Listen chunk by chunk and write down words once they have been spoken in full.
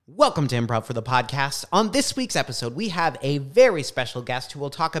Welcome to Improv for the Podcast. On this week's episode, we have a very special guest who will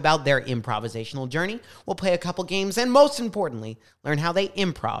talk about their improvisational journey. We'll play a couple games and, most importantly, learn how they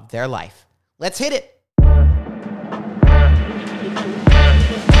improv their life. Let's hit it.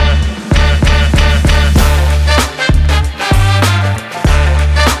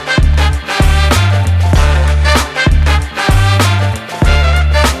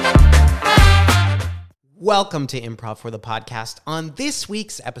 Welcome to Improv for the Podcast. On this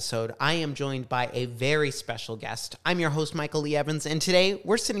week's episode, I am joined by a very special guest. I'm your host, Michael Lee Evans, and today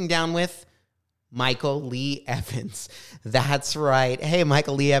we're sitting down with Michael Lee Evans. That's right. Hey,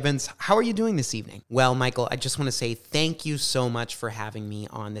 Michael Lee Evans, how are you doing this evening? Well, Michael, I just want to say thank you so much for having me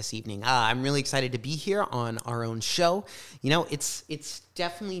on this evening. I'm really excited to be here on our own show. You know, it's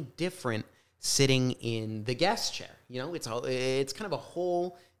definitely different sitting in the guest chair. You know, it's kind of a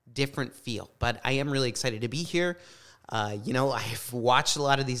whole different feel, but I am really excited to be here. I've watched a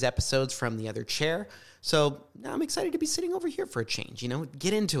lot of these episodes from the other chair, so now I'm excited to be sitting over here for a change.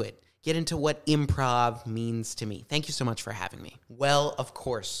 Get into it. Get into what improv means to me. Thank you so much for having me. Well, of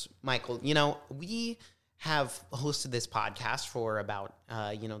course, Michael, we have hosted this podcast for about,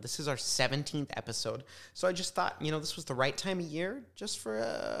 this is our 17th episode. So I just thought, this was the right time of year just for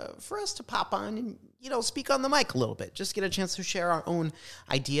us to pop on and, speak on the mic a little bit. Just get a chance to share our own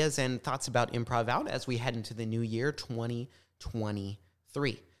ideas and thoughts about improv out as we head into the new year,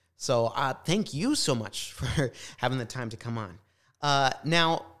 2023. So thank you so much for having the time to come on.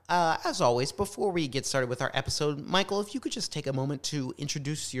 As always, before we get started with our episode, Michael, if you could just take a moment to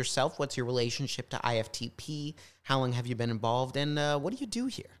introduce yourself. What's your relationship to IFTP? How long have you been involved? And what do you do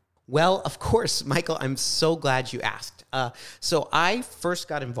here? Well, of course, Michael, I'm so glad you asked. So I first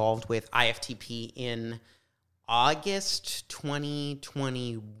got involved with IFTP in August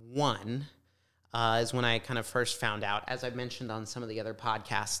 2021 is when I kind of first found out. As I've mentioned on some of the other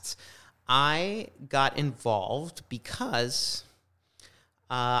podcasts, I got involved because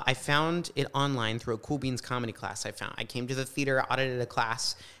I found it online through a Cool Beans comedy class I came to the theater, audited a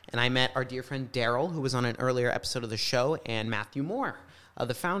class, and I met our dear friend Daryl, who was on an earlier episode of the show, and Matthew Moore,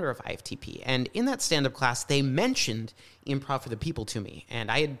 the founder of IFTP. And in that stand-up class, they mentioned Improv for the People to me.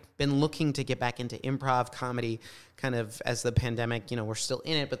 And I had been looking to get back into improv comedy kind of as the pandemic, we're still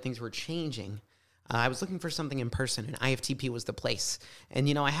in it, but things were changing. I was looking for something in person, and IFTP was the place. And,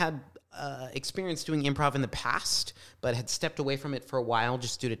 I had experience doing improv in the past, but had stepped away from it for a while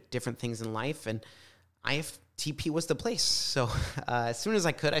just due to different things in life, and IFTP was the place. So as soon as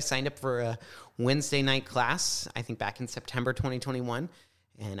I could, I signed up for a Wednesday night class, I think back in September 2021,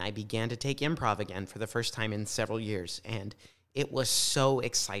 and I began to take improv again for the first time in several years, and it was so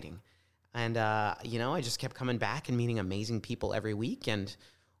exciting. And, I just kept coming back and meeting amazing people every week, and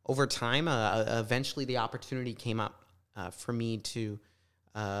over time, eventually the opportunity came up for me to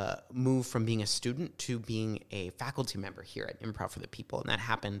move from being a student to being a faculty member here at Improv for the People. And that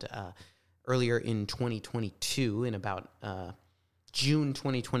happened earlier in 2022, in about June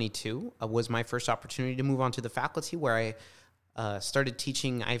 2022, was my first opportunity to move on to the faculty, where I started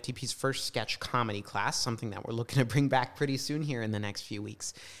teaching IFTP's first sketch comedy class, something that we're looking to bring back pretty soon here in the next few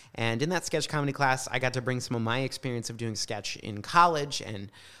weeks. And in that sketch comedy class, I got to bring some of my experience of doing sketch in college and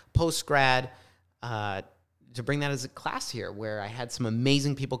post-grad to bring that as a class here, where I had some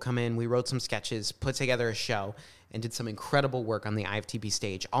amazing people come in. We wrote some sketches, put together a show, and did some incredible work on the IFTP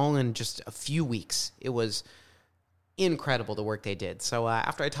stage, all in just a few weeks. It was incredible, the work they did. So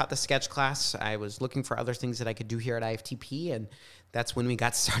after I taught the sketch class, I was looking for other things that I could do here at IFTP, and that's when we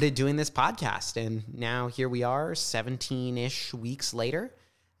got started doing this podcast. And now here we are, 17-ish weeks later,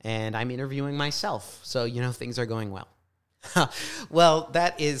 and I'm interviewing myself. So, things are going well. Well,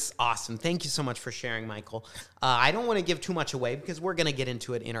 that is awesome. Thank you so much for sharing, Michael. I don't want to give too much away because we're going to get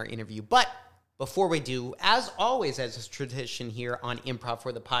into it in our interview. But before we do, as always, as is tradition here on Improv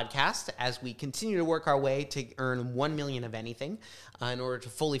for the Podcast, as we continue to work our way to earn 1 million of anything in order to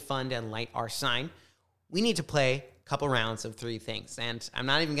fully fund and light our sign, we need to play a couple rounds of 3 things. And I'm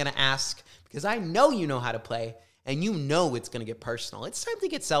not even going to ask because I know you know how to play and it's going to get personal. It's time to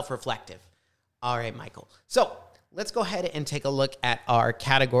get self-reflective. All right, Michael. So let's go ahead and take a look at our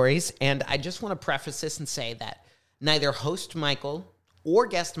categories. And I just want to preface this and say that neither host Michael or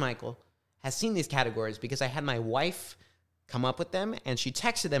guest Michael has seen these categories because I had my wife come up with them and she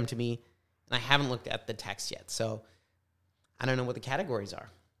texted them to me and I haven't looked at the text yet. So I don't know what the categories are.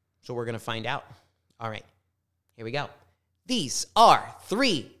 So we're going to find out. All right, here we go. These are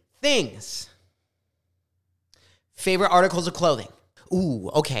 3 things. Favorite articles of clothing. Ooh,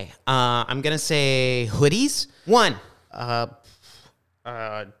 okay. I'm going to say hoodies. 1,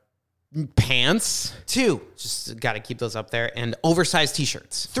 Pants. 2, just got to keep those up there. And oversized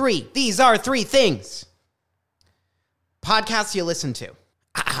t-shirts. 3, these are 3 things. Podcasts you listen to.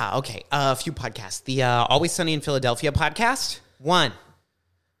 Okay. A few podcasts. The Always Sunny in Philadelphia podcast. 1.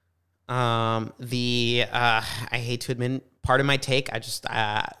 I hate to admit, part of my take, I just,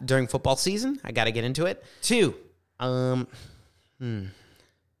 during football season, I got to get into it. 2.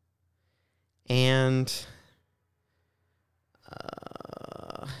 And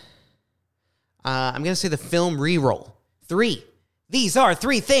I'm going to say the film Reroll. 3. These are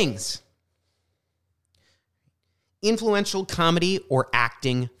 3 things. Influential comedy or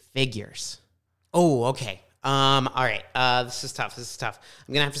acting figures. Oh, okay. All right. This is tough.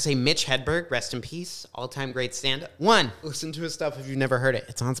 I'm going to have to say Mitch Hedberg, rest in peace, all-time great stand-up. 1, listen to his stuff if you've never heard it.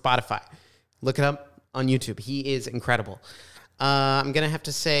 It's on Spotify. Look it up on YouTube. He is incredible. I'm going to have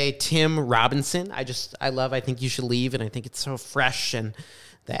to say Tim Robinson. I think You Should Leave, and I think it's so fresh, and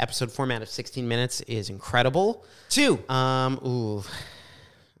the episode format of 16 minutes is incredible. 2,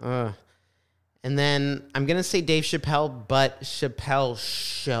 and then I'm going to say Dave Chappelle, but Chappelle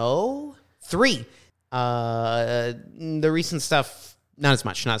Show. 3, the recent stuff, not as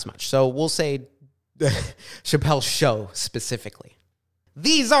much. So we'll say Chappelle Show specifically.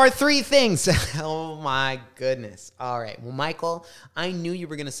 These are 3 things. Oh, my goodness. All right. Well, Michael, I knew you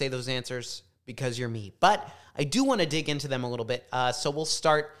were going to say those answers because you're me. But I do want to dig into them a little bit. So we'll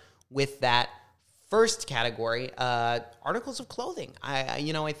start with that first category, articles of clothing.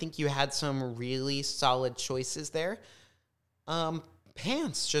 I think you had some really solid choices there.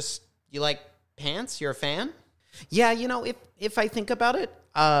 Pants. Just, you like pants? You're a fan? Yeah, if I think about it,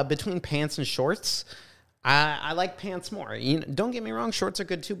 between pants and shorts, I like pants more. Don't get me wrong, shorts are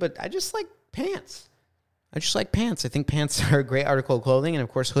good too, but I just like pants. I think pants are a great article of clothing, and of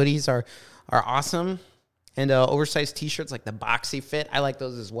course, hoodies are awesome. And oversized t-shirts like the boxy fit, I like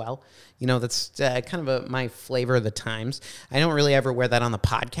those as well. That's kind of my flavor of the times. I don't really ever wear that on the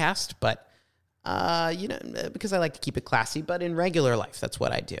podcast, but because I like to keep it classy. But in regular life, that's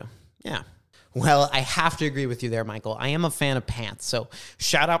what I do. Yeah. Well, I have to agree with you there, Michael. I am a fan of pants. So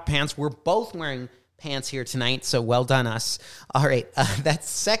shout out pants. We're both wearing pants here tonight, so well done us. All right, that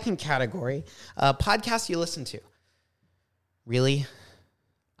second category, podcasts you listen to. Really?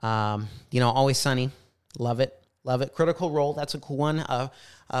 Always Sunny. Love it. Critical Role, that's a cool one.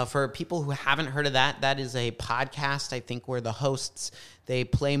 For people who haven't heard of that, that is a podcast, I think, where the hosts, they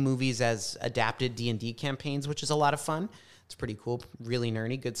play movies as adapted D&D campaigns, which is a lot of fun. It's pretty cool, really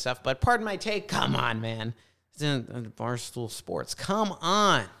nerdy, good stuff. But pardon my take, come on, man. It's in Barstool Sports. Come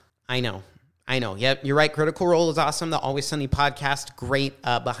on. I know. Yep, you're right. Critical Role is awesome. The Always Sunny podcast, great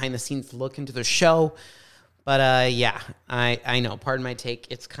behind-the-scenes look into the show. But, I know. Pardon my take.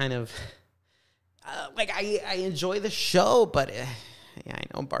 It's kind of... I enjoy the show, but I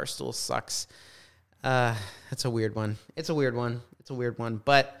know Barstool sucks. That's a weird one. It's a weird one.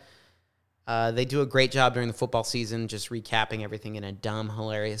 But they do a great job during the football season, just recapping everything in a dumb,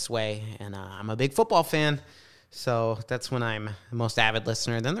 hilarious way. And I'm a big football fan, so that's when I'm the most avid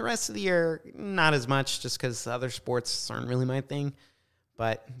listener. Then the rest of the year, not as much, just because other sports aren't really my thing.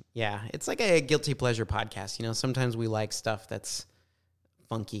 But yeah, it's like a guilty pleasure podcast. Sometimes we like stuff that's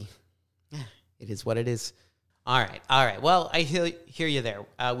funky. It is what it is. All right. Well, I hear you there.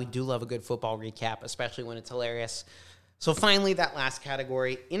 We do love a good football recap, especially when it's hilarious. So finally, that last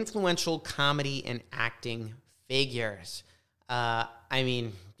category, influential comedy and acting figures. I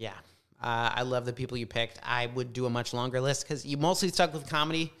love the people you picked. I would do a much longer list because you mostly stuck with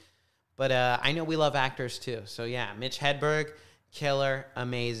comedy, but I know we love actors too. So yeah, Mitch Hedberg, killer,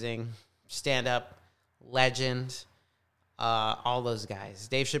 amazing, stand-up, legend. All those guys.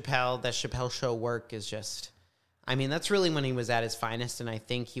 Dave Chappelle, that Chappelle Show work is just, that's really when he was at his finest, and I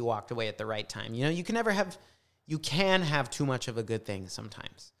think he walked away at the right time. You can have too much of a good thing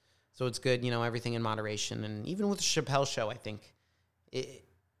sometimes. So it's good, everything in moderation. And even with the Chappelle Show, I think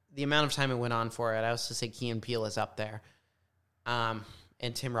the amount of time it went on for it, I also say Key and Peele is up there. And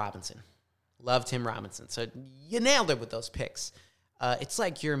Tim Robinson. Love Tim Robinson. So you nailed it with those picks. It's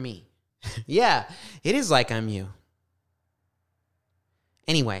like you're me. Yeah, it is like I'm you.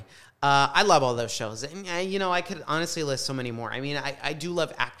 Anyway, I love all those shows. And, I could honestly list so many more. I do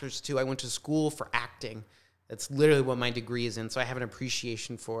love actors, too. I went to school for acting. That's literally what my degree is in. So I have an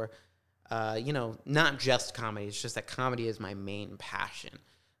appreciation for, not just comedy. It's just that comedy is my main passion.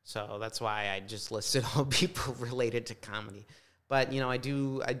 So that's why I just listed all people related to comedy. But, I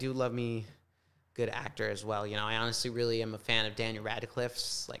do love me good actor as well. I honestly really am a fan of Daniel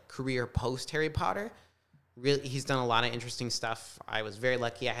Radcliffe's, career post-Harry Potter. Really, he's done a lot of interesting stuff. I was very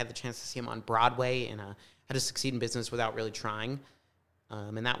lucky. I had the chance to see him on Broadway and How to Succeed in Business Without Really Trying.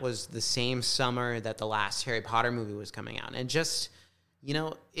 And that was the same summer that the last Harry Potter movie was coming out. And just,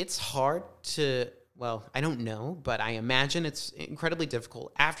 it's hard to, well, I don't know, but I imagine it's incredibly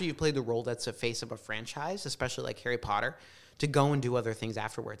difficult after you play the role that's the face of a franchise, especially like Harry Potter, to go and do other things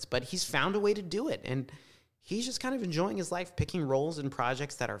afterwards. But he's found a way to do it. And he's just kind of enjoying his life, picking roles in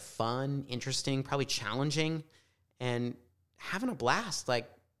projects that are fun, interesting, probably challenging, and having a blast. Like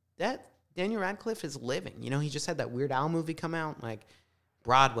that, Daniel Radcliffe is living. He just had that Weird Al movie come out, like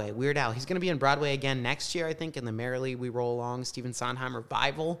Broadway, Weird Al. He's going to be in Broadway again next year, I think, in the Merrily We Roll Along Stephen Sondheim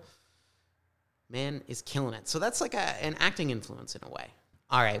revival. Man is killing it. So that's like an acting influence in a way.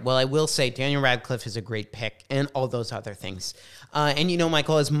 All right. Well, I will say Daniel Radcliffe is a great pick and all those other things. And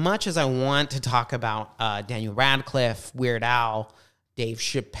Michael, as much as I want to talk about Daniel Radcliffe, Weird Al, Dave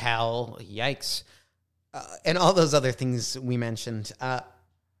Chappelle, yikes, and all those other things we mentioned, I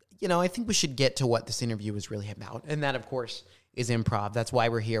think we should get to what this interview is really about. And that, of course, is improv. That's why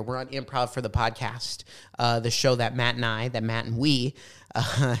we're here. We're on Improv for the Podcast, the show that Matt and we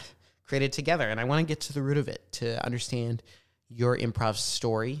created together. And I want to get to the root of it, to understand your improv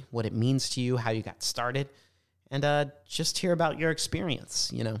story, what it means to you, how you got started, and just hear about your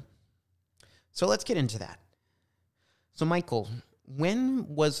experience, So let's get into that. So Michael, when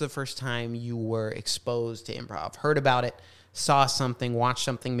was the first time you were exposed to improv? Heard about it, saw something, watched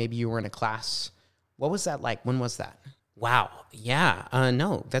something, maybe you were in a class. What was that like? When was that? Wow. Yeah.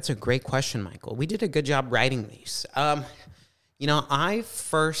 No, that's a great question, Michael. We did a good job writing these. I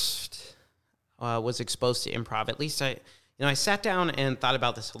first was exposed to improv. At least I sat down and thought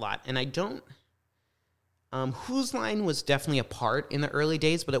about this a lot, and I don't, Whose Line was definitely a part in the early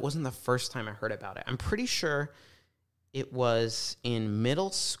days, but it wasn't the first time I heard about it. I'm pretty sure it was in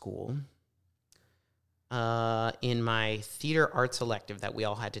middle school, in my theater arts elective that we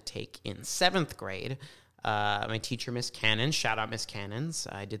all had to take in 7th grade. My teacher, Miss Cannon, shout out Miss Cannons.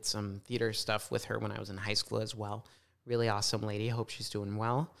 I did some theater stuff with her when I was in high school as well. Really awesome lady. I hope she's doing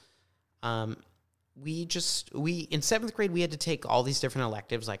well. In 7th grade, we had to take all these different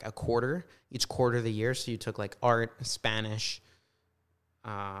electives, like each quarter of the year. So you took like art, Spanish,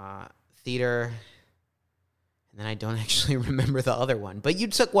 theater, and then I don't actually remember the other one. But you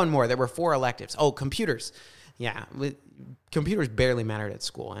took one more. There were 4 electives. Oh, computers. Yeah, computers barely mattered at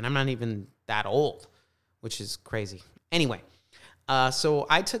school, and I'm not even that old, which is crazy. Anyway, so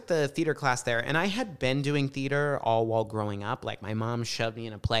I took the theater class there, and I had been doing theater all while growing up. Like, my mom shoved me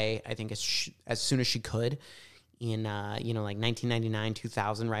in a play, I think, as soon as she could in, like 1999,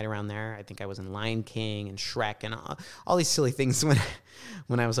 2000, right around there. I think I was in Lion King and Shrek and all these silly things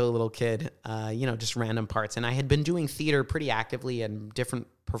when I was a little kid, just random parts. And I had been doing theater pretty actively in different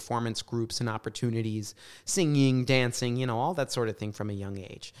performance groups and opportunities, singing, dancing, all that sort of thing from a young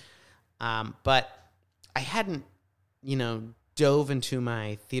age. But I hadn't, dove into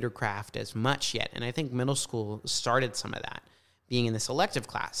my theater craft as much yet. And I think middle school started some of that, being in this elective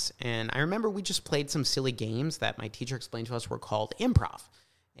class. And I remember we just played some silly games that my teacher explained to us were called improv.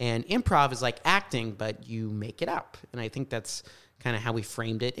 And improv is like acting, but you make it up. And I think that's kind of how we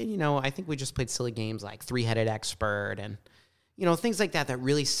framed it. And, I think we just played silly games like Three-Headed Expert and, things like that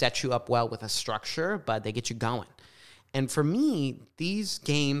really set you up well with a structure, but they get you going. And for me, these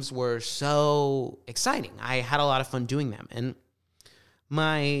games were so exciting. I had a lot of fun doing them. And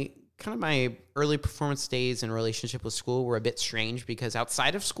my early performance days and relationship with school were a bit strange because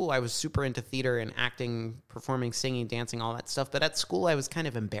outside of school, I was super into theater and acting, performing, singing, dancing, all that stuff. But at school, I was kind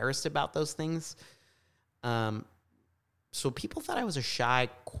of embarrassed about those things. So people thought I was a shy,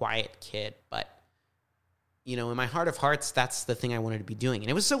 quiet kid. But, in my heart of hearts, that's the thing I wanted to be doing. And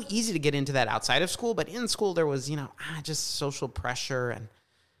it was so easy to get into that outside of school. But in school, there was, just social pressure. And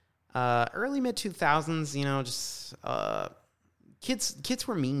early, mid-2000s, kids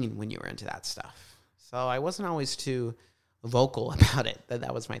were mean when you were into that stuff. So I wasn't always too vocal about it,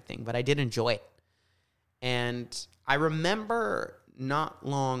 that was my thing. But I did enjoy it. And I remember not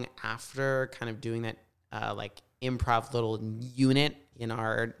long after kind of doing that, improv little unit in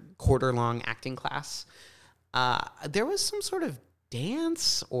our quarter-long acting class, there was some sort of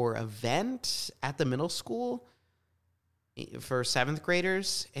dance or event at the middle school for 7th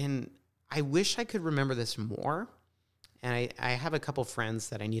graders. And I wish I could remember this more. And I have a couple friends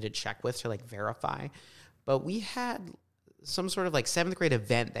that I need to check with to verify. But we had some sort of 7th grade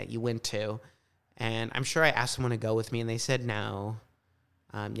event that you went to. And I'm sure I asked someone to go with me and they said no.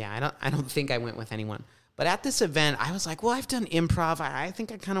 I don't think I went with anyone. But at this event, I was like, well, I've done improv. I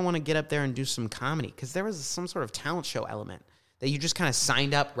think I kind of want to get up there and do some comedy because there was some sort of talent show element that you just kind of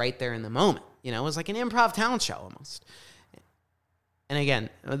signed up right there in the moment. It was like an improv talent show almost. And again,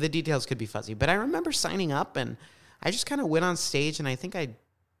 the details could be fuzzy. But I remember signing up and I just kind of went on stage, and I think I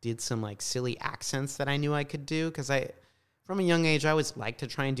did some like silly accents that I knew I could do, because from a young age, I always liked to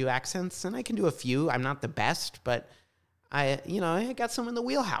try and do accents, and I can do a few. I'm not the best, but I got some in the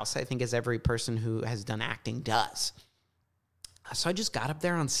wheelhouse, I think, as every person who has done acting does. So I just got up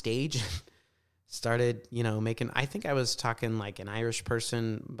there on stage and started, I think I was talking like an Irish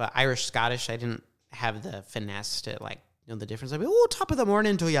person, but Irish Scottish. I didn't have the finesse to like, the difference. I'd be, oh, top of the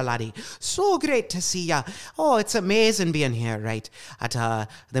morning to you, laddie. So great to see ya. Oh, it's amazing being here, right, at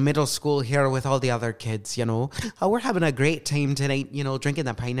the middle school here with all the other kids, we're having a great time tonight, drinking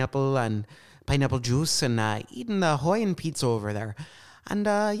the pineapple and pineapple juice and eating the Hawaiian pizza over there. And,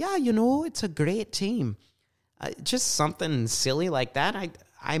 it's a great team. Just something silly like that.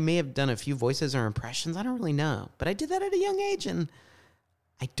 I may have done a few voices or impressions. I don't really know. But I did that at a young age, and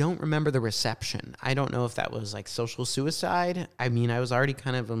I don't remember the reception. I don't know if that was like social suicide. I mean, I was already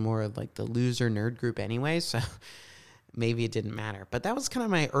kind of a more of like the loser nerd group anyway, so maybe it didn't matter. But that was kind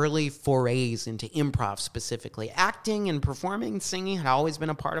of my early forays into improv specifically. Acting and performing, singing had always been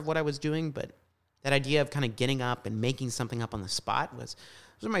a part of what I was doing, but that idea of kind of getting up and making something up on the spot was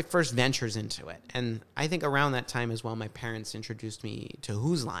my first ventures into it. And I think around that time as well, my parents introduced me to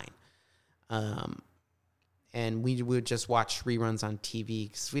Whose Line. And we would just watch reruns on TV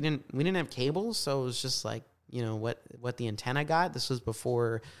because we didn't have cable, so it was just like, what the antenna got. This was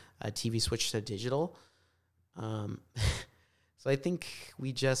before TV switched to digital. So I think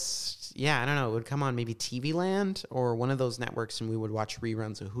we just, I don't know, it would come on maybe TV Land or one of those networks, and we would watch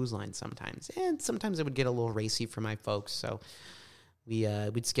reruns of Whose Line sometimes. And sometimes it would get a little racy for my folks, so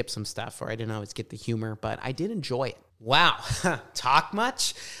we'd skip some stuff, or I didn't always get the humor, but I did enjoy it. Wow. Talk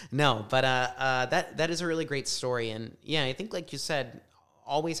much? No, but that is a really great story. And yeah, I think like you said,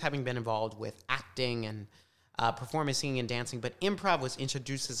 always having been involved with acting and performing, singing, and dancing, but improv was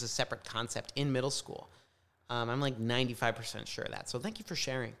introduced as a separate concept in middle school. I'm like 95% sure of that. So thank you for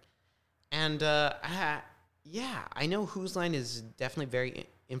sharing. And I know Whose Line is definitely very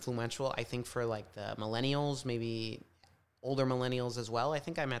influential, I think, for like the millennials, maybe older millennials as well. I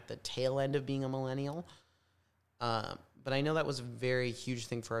think I'm at the tail end of being a millennial. But I know that was a very huge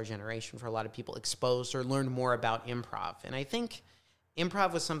thing for our generation, for a lot of people exposed or learned more about improv. And I think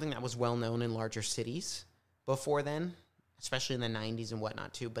improv was something that was well known in larger cities before then, especially in the 90s and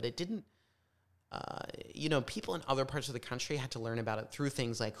whatnot too. But it didn't, people in other parts of the country had to learn about it through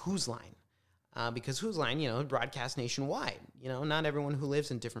things like Whose Line. Because Whose Line, broadcast nationwide. Not everyone who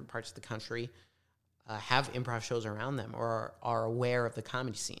lives in different parts of the country have improv shows around them or are aware of the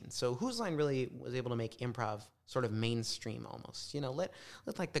comedy scene. So Whose Line really was able to make improv sort of mainstream almost.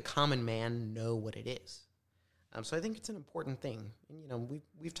 Let like the common man know what it is. So I think it's an important thing. And,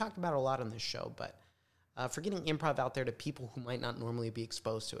 we've talked about it a lot on this show, but for getting improv out there to people who might not normally be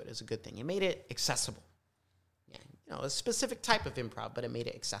exposed to it is a good thing. It made it accessible. Yeah, a specific type of improv, but it made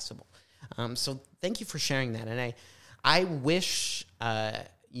it accessible. So thank you for sharing that. And I wish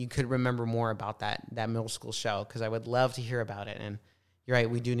you could remember more about that middle school show, because I would love to hear about it. And you're right,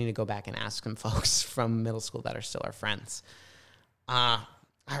 we do need to go back and ask some folks from middle school that are still our friends. All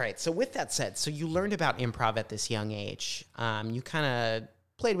right, so with that said, so you learned about improv at this young age. You kind of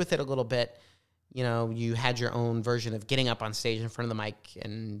played with it a little bit. You had your own version of getting up on stage in front of the mic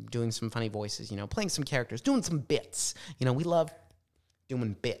and doing some funny voices, playing some characters, doing some bits. We love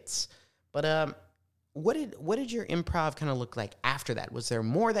doing bits. But what did your improv kind of look like after that? Was there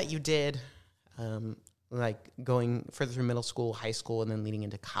more that you did, like going further through middle school, high school, and then leading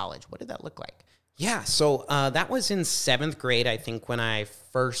into college? What did that look like? Yeah, so that was in 7th grade, I think, when I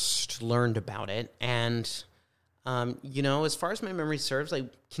first learned about it. And, as far as my memory serves, I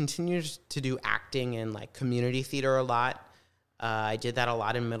continued to do acting and like community theater a lot. I did that a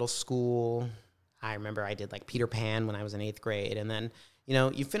lot in middle school. I remember I did like Peter Pan when I was in 8th grade. And then,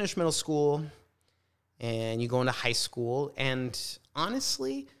 you finish middle school and you go into high school. And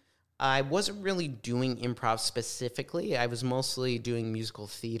honestly, I wasn't really doing improv specifically. I was mostly doing musical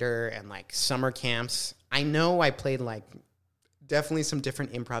theater and like summer camps. I know I played like definitely some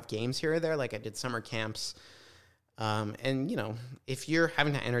different improv games here or there. Like I did summer camps. And if you're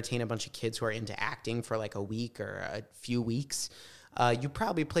having to entertain a bunch of kids who are into acting for like a week or a few weeks, you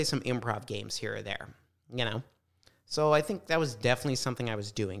probably play some improv games here or there, So I think that was definitely something I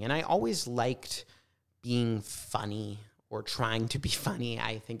was doing. And I always liked being funny, or trying to be funny,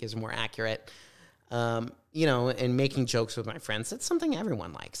 I think is more accurate, and making jokes with my friends. That's something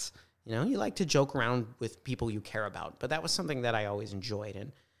everyone likes. You like to joke around with people you care about, but that was something that I always enjoyed.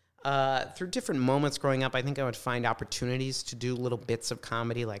 And through different moments growing up, I think I would find opportunities to do little bits of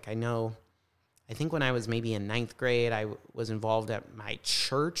comedy. Like I think when I was maybe in 9th grade, I was involved at my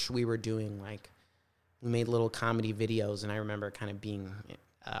church. We were doing like we made little comedy videos, and I remember kind of being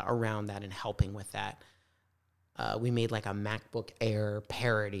around that and helping with that. We made like a MacBook Air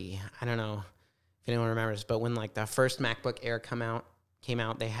parody. I don't know if anyone remembers, but when like the first MacBook Air came out,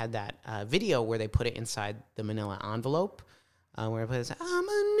 they had that video where they put it inside the manila envelope, where it plays, I'm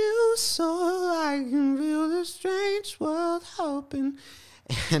a new soul, I can feel the strange world hoping.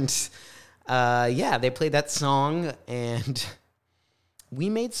 And they played that song, and we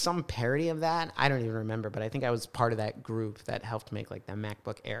made some parody of that. I don't even remember, but I think I was part of that group that helped make like the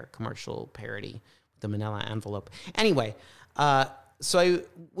MacBook Air commercial parody with the manila envelope. Anyway, so I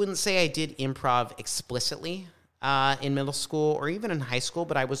wouldn't say I did improv explicitly in middle school or even in high school,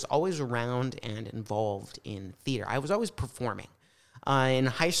 but I was always around and involved in theater. I was always performing. In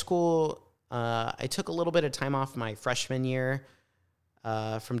high school, I took a little bit of time off my freshman year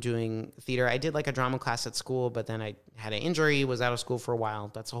from doing theater. I did like a drama class at school, but then I had an injury, was out of school for a while.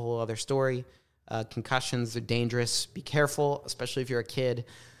 That's a whole other story. Concussions are dangerous. Be careful, especially if you're a kid.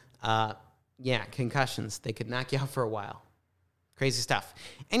 Concussions, they could knock you out for a while. Crazy stuff.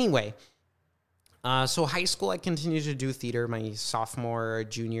 Anyway, so high school, I continued to do theater my sophomore,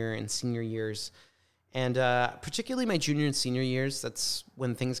 junior, and senior years. And particularly my junior and senior years, that's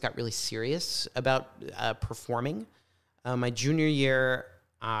when things got really serious about performing. My junior year,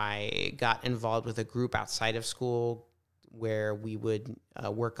 I got involved with a group outside of school where we would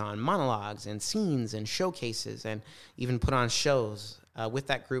work on monologues and scenes and showcases and even put on shows. With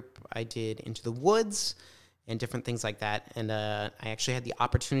that group, I did Into the Woods and different things like that. And I actually had the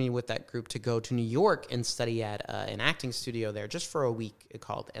opportunity with that group to go to New York and study at an acting studio there just for a week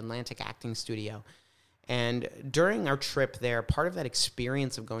called Atlantic Acting Studio. And during our trip there, part of that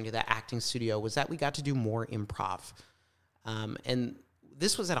experience of going to that acting studio was that we got to do more improv. And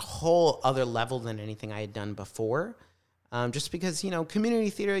this was at a whole other level than anything I had done before. Just because, community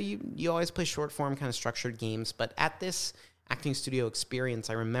theater, you always play short form kind of structured games. But at this acting studio experience,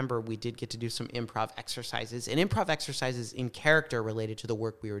 I remember we did get to do some improv exercises, and improv exercises in character related to the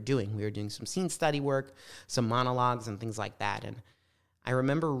work we were doing. We were doing some scene study work, some monologues and things like that. And I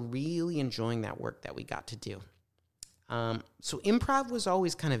remember really enjoying that work that we got to do. So improv was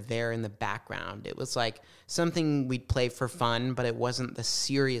always kind of there in the background. It was like something we'd play for fun, but it wasn't the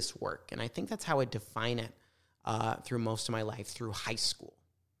serious work. And I think that's how I define it through most of my life, through high school.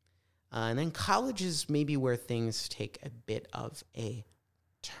 And then college is maybe where things take a bit of a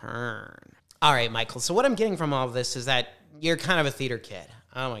turn. All right, Michael. So what I'm getting from all of this is that you're kind of a theater kid.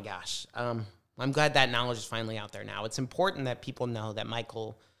 Oh, my gosh. I'm glad that knowledge is finally out there now. It's important that people know that,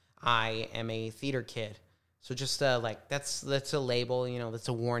 Michael, I am a theater kid. So just that's a label, that's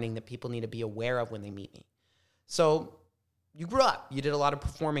a warning that people need to be aware of when they meet me. So you grew up. You did a lot of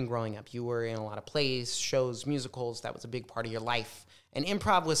performing growing up. You were in a lot of plays, shows, musicals. That was a big part of your life. And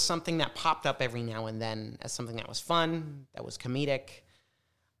improv was something that popped up every now and then as something that was fun, that was comedic.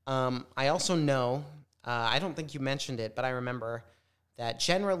 I also know, I don't think you mentioned it, but I remember that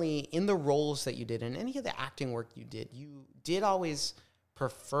generally in the roles that you did, in any of the acting work you did always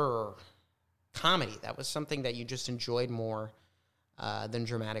prefer comedy. That was something that you just enjoyed more than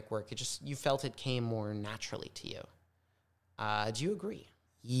dramatic work. You felt it came more naturally to you. Do you agree?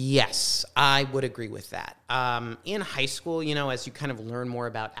 Yes, I would agree with that. In high school, as you kind of learn more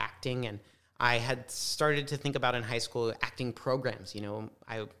about acting, and I had started to think about in high school acting programs.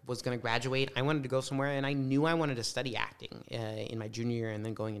 I was going to graduate. I wanted to go somewhere, and I knew I wanted to study acting in my junior year and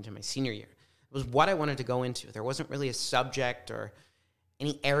then going into my senior year. It was what I wanted to go into. There wasn't really a subject or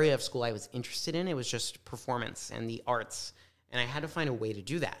any area of school I was interested in. It was just performance and the arts, and I had to find a way to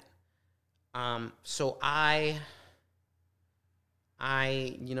do that. So I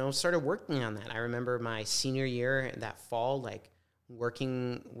started working on that. I remember my senior year that fall,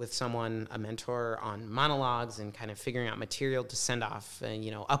 working with someone, a mentor, on monologues and kind of figuring out material to send off and,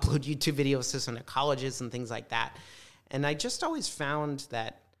 upload YouTube videos to some colleges and things like that. And I just always found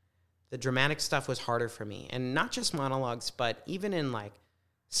that the dramatic stuff was harder for me. And not just monologues, but even in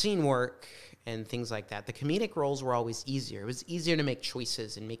scene work and things like that, the comedic roles were always easier. It was easier to make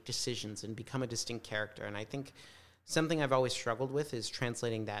choices and make decisions and become a distinct character. And I think something I've always struggled with is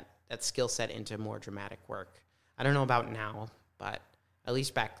translating that skill set into more dramatic work. I don't know about now, but at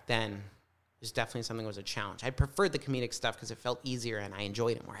least back then, it was definitely something that was a challenge. I preferred the comedic stuff because it felt easier and I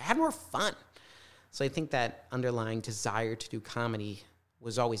enjoyed it more. I had more fun. So I think that underlying desire to do comedy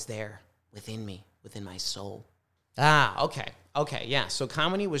was always there within me, within my soul. Okay, yeah. So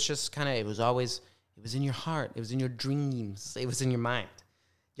comedy was just it was in your heart. It was in your dreams. It was in your mind.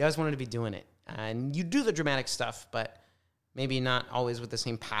 You always wanted to be doing it. And you do the dramatic stuff, but maybe not always with the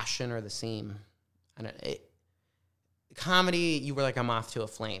same passion or the same, comedy, you were like a moth to a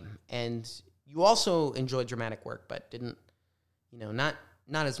flame. And you also enjoyed dramatic work, but didn't, not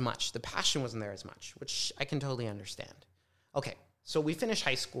as much. The passion wasn't there as much, which I can totally understand. Okay, so we finished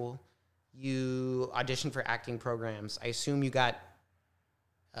high school. You auditioned for acting programs. I assume you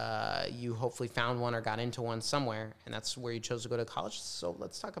hopefully found one or got into one somewhere, and that's where you chose to go to college. So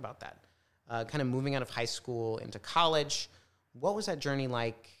let's talk about that. Kind of moving out of high school into college. What was that journey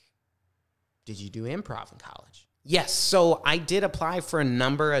like? Did you do improv in college? Yes, so I did apply for a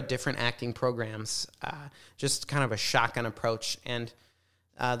number of different acting programs, just kind of a shotgun approach. And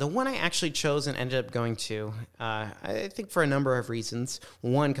the one I actually chose and ended up going to, I think for a number of reasons.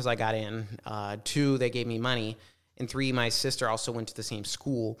 One, because I got in. Two, they gave me money. And three, my sister also went to the same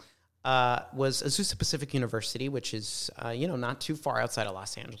school, was Azusa Pacific University, which is, not too far outside of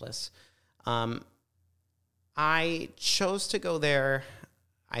Los Angeles. I chose to go there,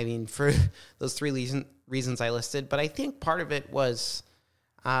 for those three reasons I listed, but I think part of it was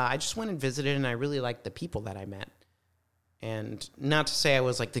I just went and visited, and I really liked the people that I met. And not to say I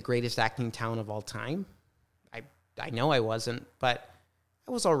was like the greatest acting talent of all time. I know I wasn't, but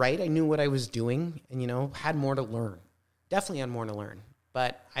I was all right. I knew what I was doing and, had more to learn. Definitely had more to learn.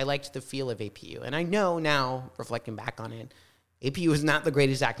 But I liked the feel of APU. And I know now, reflecting back on it, APU is not the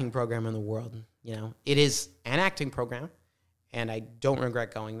greatest acting program in the world. It is an acting program, and I don't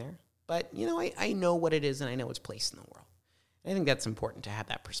regret going there. But, I know what it is, and I know its place in the world. And I think that's important to have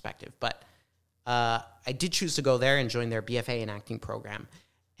that perspective. But I did choose to go there and join their BFA in acting program.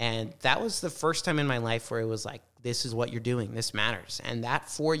 And that was the first time in my life where it was like, this is what you're doing. This matters. And that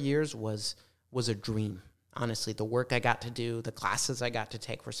 4 years was a dream. Honestly, the work I got to do, the classes I got to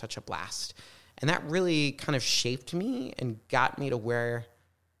take were such a blast. And that really kind of shaped me and helped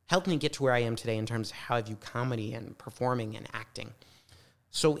me get to where I am today in terms of how I view comedy and performing and acting.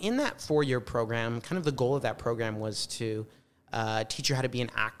 So in that 4-year program, kind of the goal of that program was to teach you how to be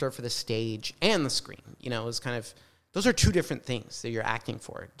an actor for the stage and the screen. It was kind of, those are two different things that you're acting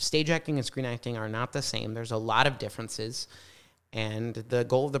for. Stage acting and screen acting are not the same. There's a lot of differences. And the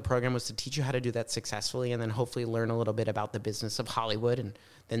goal of the program was to teach you how to do that successfully and then hopefully learn a little bit about the business of Hollywood and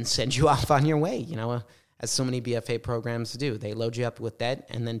then send you off on your way, as so many BFA programs do. They load you up with debt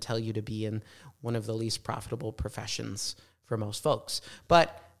and then tell you to be in one of the least profitable professions for most folks.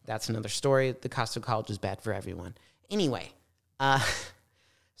 But that's another story. The cost of college is bad for everyone. Anyway,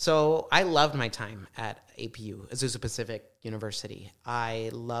 so I loved my time at APU, Azusa Pacific University.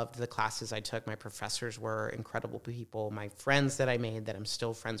 I loved the classes I took. My professors were incredible people. My friends that I made that I'm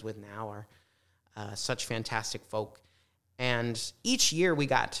still friends with now are such fantastic folk. And each year we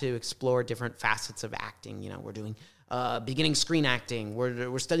got to explore different facets of acting. We're doing beginning screen acting.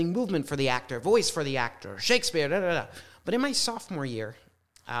 We're studying movement for the actor, voice for the actor, Shakespeare, da. But in my sophomore year,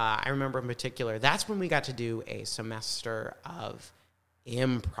 I remember in particular, that's when we got to do a semester of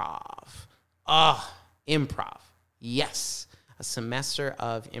improv. Improv. Yes, a semester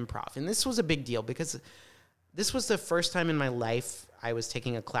of improv. And this was a big deal because this was the first time in my life I was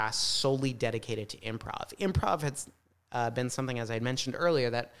taking a class solely dedicated to improv. Improv had been something, as I had mentioned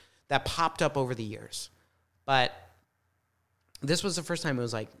earlier, that popped up over the years. But this was the first time it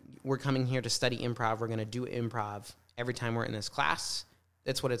was like, we're coming here to study improv. We're going to do improv every time we're in this class.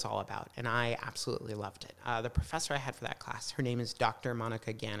 That's what it's all about, and I absolutely loved it. The professor I had for that class, her name is Dr.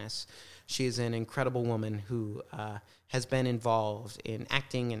 Monica Ganis. She is an incredible woman who has been involved in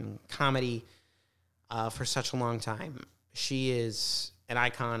acting and comedy for such a long time. She is an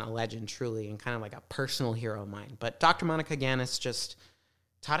icon, a legend, truly, and kind of like a personal hero of mine. But Dr. Monica Ganis just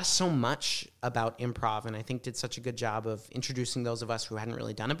taught us so much about improv, and I think did such a good job of introducing those of us who hadn't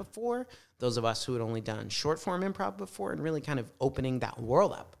really done it before, those of us who had only done short-form improv before, and really kind of opening that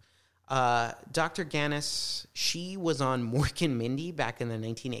world up. Dr. Ganis, she was on Mork and Mindy back in the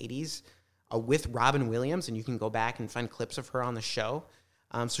 1980s with Robin Williams, and you can go back and find clips of her on the show.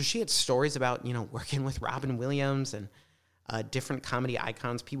 So she had stories about, working with Robin Williams and different comedy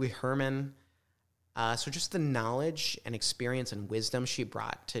icons, Pee Wee Herman. So just the knowledge and experience and wisdom she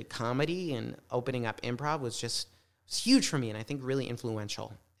brought to comedy and opening up improv was huge for me, and I think really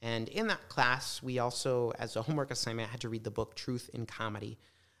influential. And in that class, we also, as a homework assignment, had to read the book Truth in Comedy,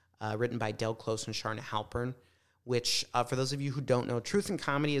 written by Del Close and Sharna Halpern, which, for those of you who don't know, Truth in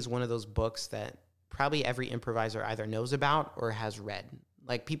Comedy is one of those books that probably every improviser either knows about or has read.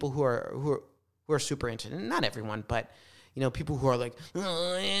 Like people who are super into it. Not everyone, but people who are like,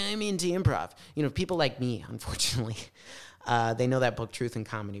 oh, I'm into improv. People like me, unfortunately, they know that book, Truth in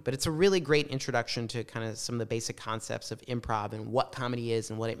Comedy. But it's a really great introduction to kind of some of the basic concepts of improv and what comedy is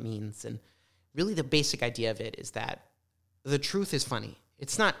and what it means. And really the basic idea of it is that the truth is funny.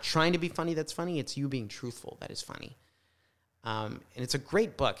 It's not trying to be funny that's funny. It's you being truthful that is funny. And it's a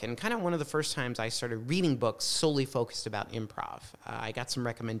great book, and kind of one of the first times I started reading books solely focused about improv. I got some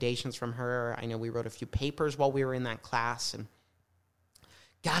recommendations from her. I know we wrote a few papers while we were in that class, and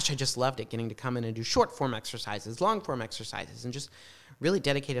gosh, I just loved it, getting to come in and do short form exercises, long form exercises, and just really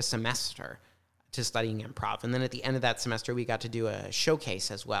dedicate a semester to studying improv. And then at the end of that semester, we got to do a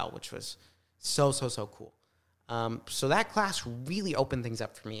showcase as well, which was so cool. So that class really opened things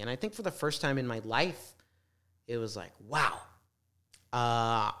up for me. And I think for the first time in my life, it was like, wow,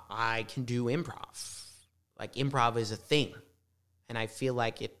 I can do improv. Like, improv is a thing. And I feel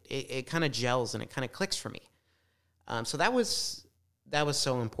like it kind of gels and it kind of clicks for me. So that was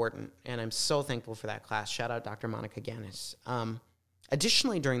so important. And I'm so thankful for that class. Shout out Dr. Monica Ganis.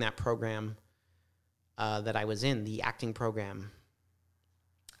 Additionally, during that program that I was in, the acting program,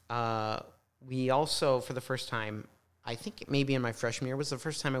 we also, for the first time, I think maybe in my freshman year, was the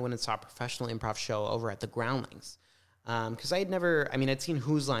first time I went and saw a professional improv show over at the Groundlings. Because I'd seen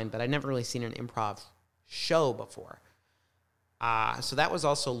Whose Line, but I'd never really seen an improv show before. So that was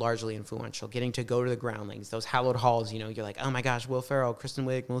also largely influential, getting to go to the Groundlings, those hallowed halls, you're like, oh my gosh, Will Ferrell, Kristen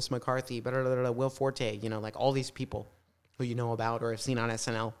Wiig, Melissa McCarthy, Will Forte, like all these people who you know about or have seen on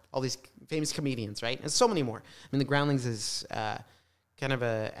SNL, all these famous comedians, right? And so many more. I mean, the Groundlings is kind of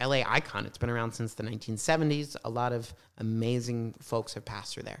a LA icon. It's been around since the 1970s. A lot of amazing folks have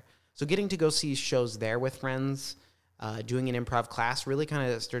passed through there. So getting to go see shows there with friends, doing an improv class really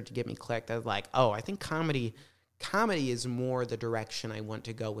kind of started to get me clicked. I was like, oh, I think comedy is more the direction I want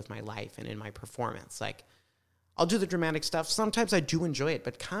to go with my life and in my performance. Like, I'll do the dramatic stuff. Sometimes I do enjoy it,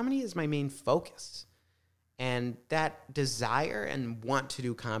 but comedy is my main focus. And that desire and want to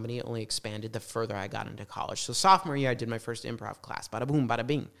do comedy only expanded the further I got into college. So sophomore year, I did my first improv class. Bada boom, bada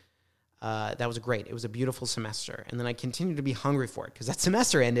bing. That was great. It was a beautiful semester. And then I continued to be hungry for it because that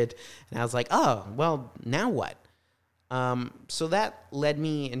semester ended. And I was like, oh, well, now what? So that led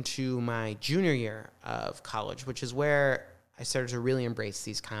me into my junior year of college, which is where I started to really embrace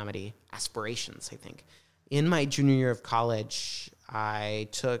these comedy aspirations, I think. In my junior year of college, I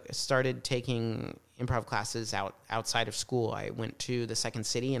started taking improv classes outside of school. I went to the Second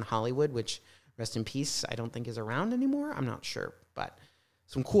City in Hollywood, which, rest in peace, I don't think is around anymore. I'm not sure, but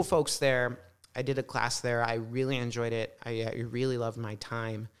some cool folks there. I did a class there. I really enjoyed it. I really loved my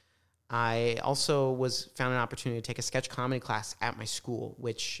time. I also found an opportunity to take a sketch comedy class at my school,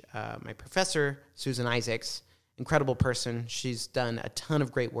 which my professor, Susan Isaacs, incredible person. She's done a ton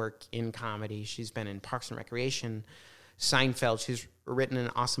of great work in comedy. She's been in Parks and Recreation, Seinfeld. She's written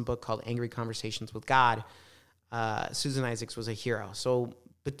an awesome book called Angry Conversations with God. Susan Isaacs was a hero. So,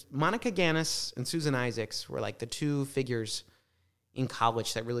 but Monica Ganis and Susan Isaacs were like the two figures in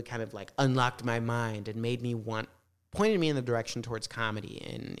college that really kind of like unlocked my mind and pointed me in the direction towards comedy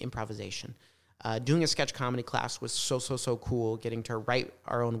and improvisation. Doing a sketch comedy class was so cool, getting to write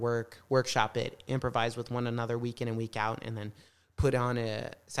our own workshop it, improvise with one another week in and week out, and then put on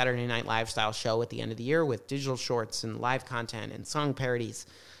a Saturday Night Live style show at the end of the year with digital shorts and live content and song parodies.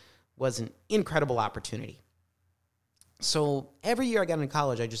 Was an incredible opportunity. So every year I got into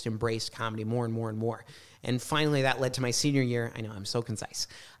college, I just embraced comedy more and more and more. And finally, that led to my senior year. I know, I'm so concise.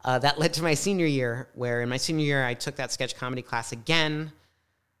 That led to my senior year, where in my senior year, I took that sketch comedy class again.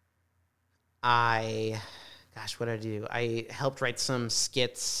 What did I do? I helped write some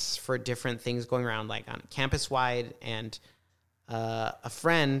skits for different things going around, like on campus-wide, and a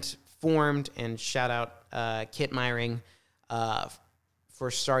friend formed, and shout out Kit Myring,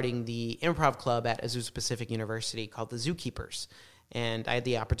 for starting the improv club at Azusa Pacific University called the Zookeepers. And I had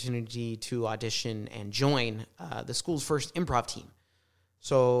the opportunity to audition and join the school's first improv team.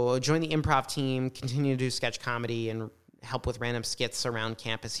 So join the improv team, continue to do sketch comedy and help with random skits around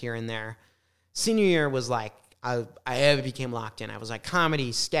campus here and there. Senior year was like, I became locked in. I was like,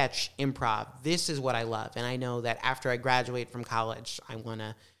 comedy, sketch, improv, this is what I love. And I know that after I graduate from college, I want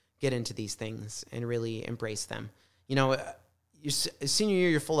to get into these things and really embrace them. Senior year,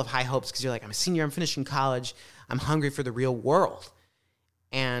 you're full of high hopes because you're like, I'm a senior, I'm finishing college, I'm hungry for the real world.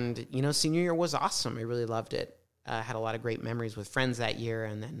 And, senior year was awesome. I really loved it. I had a lot of great memories with friends that year.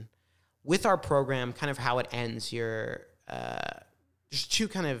 And then with our program, kind of how it ends, there's two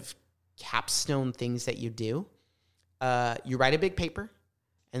kind of capstone things that you do. You write a big paper,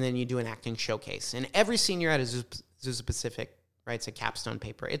 and then you do an acting showcase. And every senior at Azusa Pacific writes a capstone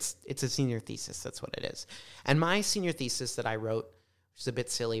paper. It's a senior thesis. That's what it is. And my senior thesis that I wrote, which is a bit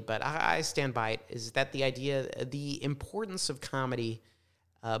silly, but I stand by it, is that the importance of comedy,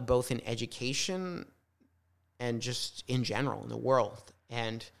 both in education and just in general in the world.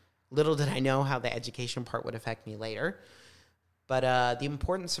 And little did I know how the education part would affect me later. But the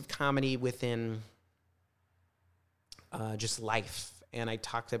importance of comedy within just life. And I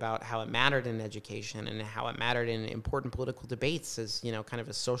talked about how it mattered in education and how it mattered in important political debates as, kind of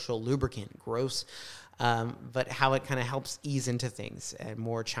a social lubricant, gross, but how it kind of helps ease into things and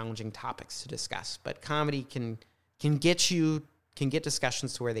more challenging topics to discuss. But comedy can get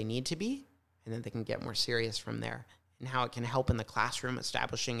discussions to where they need to be, and then they can get more serious from there. And how it can help in the classroom,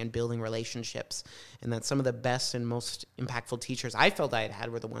 establishing and building relationships. And that some of the best and most impactful teachers I felt I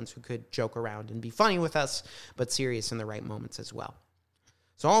had were the ones who could joke around and be funny with us, but serious in the right moments as well.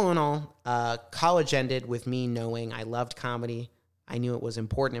 So all in all, college ended with me knowing I loved comedy. I knew it was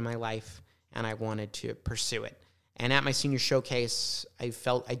important in my life, and I wanted to pursue it. And at my senior showcase, I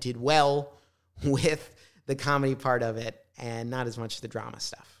felt I did well with the comedy part of it and not as much the drama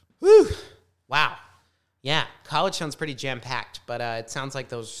stuff. Whew. Wow. Yeah, college sounds pretty jam-packed, but it sounds like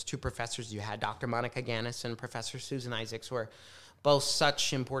those two professors you had, Dr. Monica Ganis and Professor Susan Isaacs, were both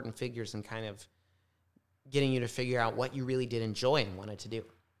such important figures in kind of getting you to figure out what you really did enjoy and wanted to do.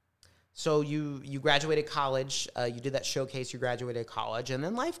 So you graduated college, you did that showcase, you graduated college, and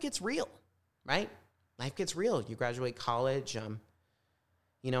then life gets real, right? Life gets real. You graduate college.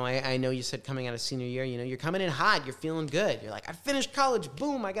 I know you said coming out of senior year, you're coming in hot, you're feeling good. You're like, I finished college,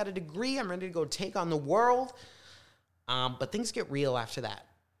 boom, I got a degree, I'm ready to go take on the world. But things get real after that,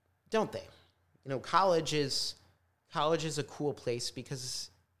 don't they? College is a cool place because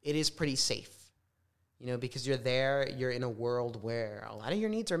it is pretty safe. Because you're there, you're in a world where a lot of your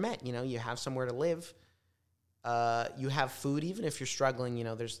needs are met. You have somewhere to live. You have food, even if you're struggling,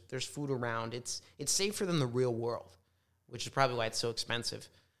 there's food around. It's safer than the real world, which is probably why it's so expensive.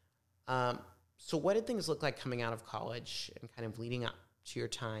 So what did things look like coming out of college and kind of leading up to your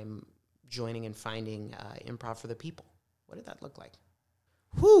time joining and finding Improv for the People? What did that look like?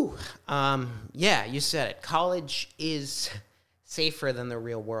 Whew. Yeah, you said it. College is safer than the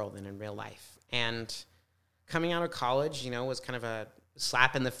real world and in real life. And coming out of college, was kind of a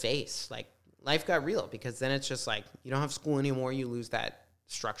slap in the face. Like, life got real because then it's just like, you don't have school anymore. You lose that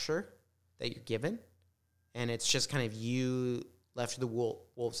structure that you're given. And it's just kind of you left to the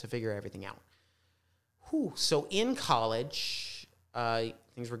wolves to figure everything out. Whew. So in college,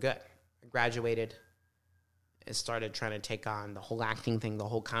 things were good. I graduated and started trying to take on the whole acting thing, the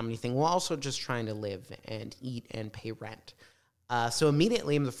whole comedy thing, while also just trying to live and eat and pay rent. So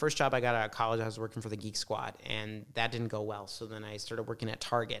immediately, the first job I got out of college, I was working for the Geek Squad, and that didn't go well. So then I started working at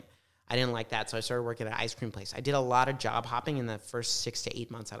Target. I didn't like that, so I started working at an ice cream place. I did a lot of job hopping in the first 6 to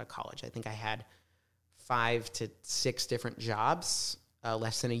 8 months out of college. I think I had 5 to 6 different jobs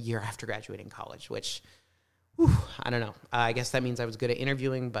less than a year after graduating college, which, I don't know. I guess that means I was good at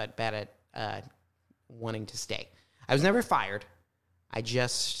interviewing, but bad at wanting to stay. I was never fired. I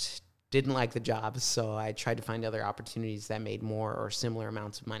just didn't like the job, so I tried to find other opportunities that made more or similar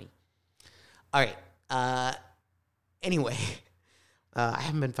amounts of money. All right. Anyway, I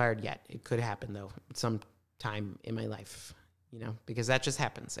haven't been fired yet. It could happen, though, sometime in my life, because that just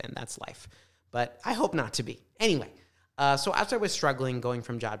happens, and that's life. But I hope not to be. Anyway, so after I was struggling going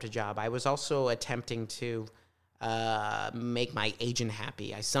from job to job, I was also attempting to make my agent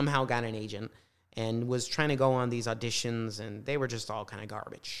happy. I somehow got an agent and was trying to go on these auditions, and they were just all kind of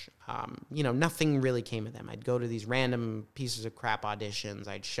garbage. Nothing really came of them. I'd go to these random pieces of crap auditions.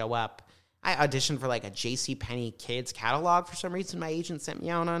 I'd show up. I auditioned for like a JCPenney kids catalog for some reason my agent sent me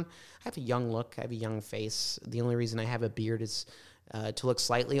out on. I have a young look. I have a young face. The only reason I have a beard is to look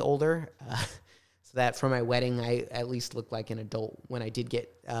slightly older, so that for my wedding, I at least looked like an adult when I did get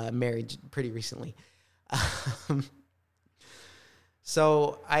married pretty recently.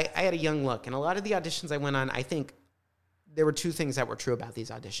 So I had a young look, and a lot of the auditions I went on, I think there were 2 things that were true about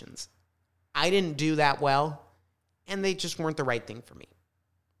these auditions. I didn't do that well, and they just weren't the right thing for me.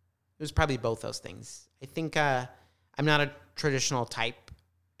 It was probably both those things. I think I'm not a traditional type,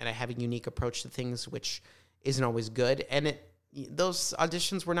 and I have a unique approach to things, which isn't always good, and those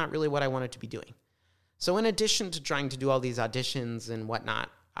auditions were not really what I wanted to be doing. So in addition to trying to do all these auditions and whatnot,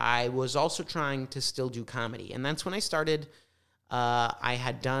 I was also trying to still do comedy, and that's when I started. I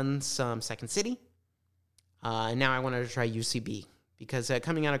had done some Second City, and now I wanted to try UCB, because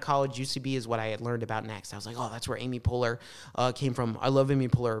coming out of college, UCB is what I had learned about next. I was like, oh, that's where Amy Poehler came from. I love Amy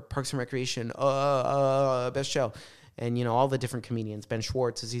Poehler, Parks and Recreation, best show. And, all the different comedians, Ben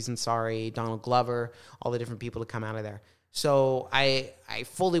Schwartz, Aziz Ansari, Donald Glover, all the different people to come out of there. So I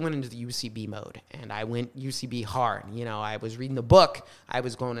fully went into the UCB mode, and I went UCB hard. I was reading the book. I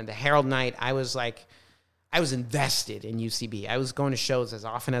was going into Herald Night. I was invested in UCB. I was going to shows as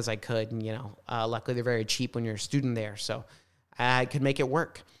often as I could. And, luckily they're very cheap when you're a student there. So I could make it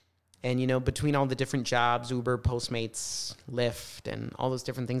work. And, between all the different jobs, Uber, Postmates, Lyft, and all those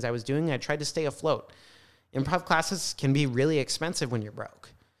different things I was doing, I tried to stay afloat. improv classes can be really expensive when you're broke.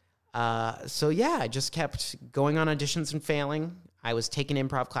 So yeah, I just kept going on auditions and failing. I was taking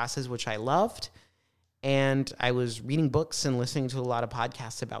improv classes, which I loved. And I was reading books and listening to a lot of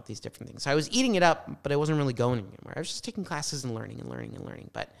podcasts about these different things. So I was eating it up, but I wasn't really going anywhere. I was just taking classes and learning.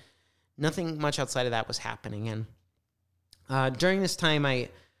 But nothing much outside of that was happening. And during this time, I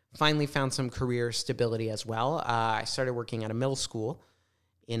finally found some career stability as well. I started working at a middle school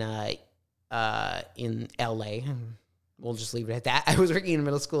in LA. We'll just leave it at that. I was working in a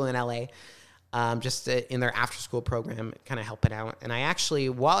middle school in LA. Just in their after-school program, kind of helping out. And I actually,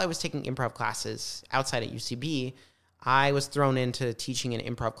 while I was taking improv classes outside at UCB, I was thrown into teaching an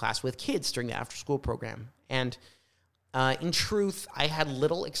improv class with kids during the after-school program. And in truth, I had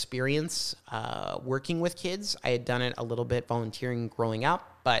little experience working with kids. I had done it a little bit volunteering growing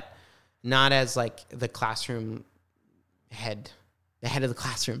up, but not as like the classroom head, the head of the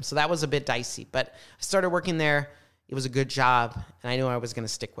classroom. So that was a bit dicey. But I started working there. It was a good job, and I knew I was going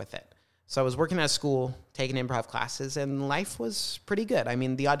to stick with it. So I was working at school, taking improv classes, and life was pretty good. I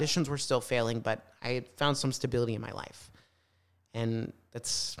mean, the auditions were still failing, but I had found some stability in my life. And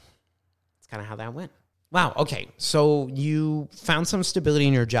that's kind of how that went. Wow, okay. So you found some stability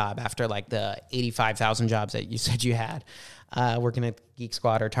in your job after like the 85,000 jobs that you said you had, working at Geek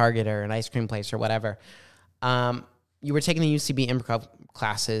Squad or Target or an ice cream place or whatever. You were taking the UCB improv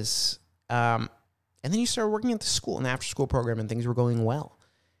classes, and then you started working at the school, in the after-school program, and things were going well.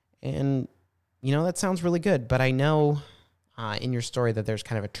 And, you know, that sounds really good, but I know in your story that there's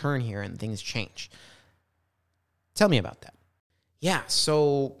kind of a turn here and things change. Tell me about that. Yeah,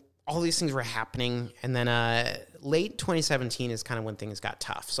 so all these things were happening, and then late 2017 is kind of when things got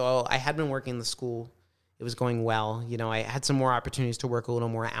tough. So I had been working in the school. It was going well. You know, I had some more opportunities to work a little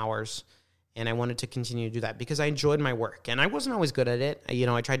more hours, and I wanted to continue to do that because I enjoyed my work, and I wasn't always good at it. You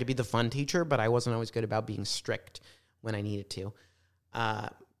know, I tried to be the fun teacher, but I wasn't always good about being strict when I needed to.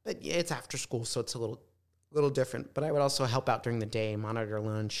 But yeah, it's after school, so it's a little different. But I would also help out during the day, monitor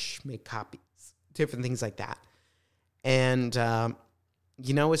lunch, make copies, different things like that. And,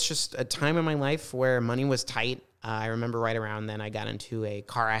 you know, it's just a time in my life where money was tight. I remember right around then I got into a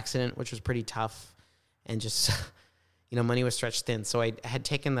car accident, which was pretty tough. And just, you know, money was stretched thin. So I had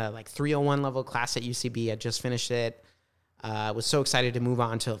taken the 301 level class at UCB. I just finished it. Was so excited to move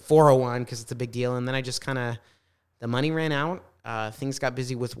on to 401 because it's a big deal. And then I just the money ran out. Things got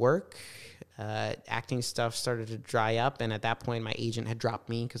busy with work. Acting stuff started to dry up. And at that point, my agent had dropped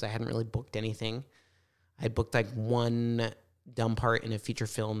me because I hadn't really booked anything. I booked one dumb part in a feature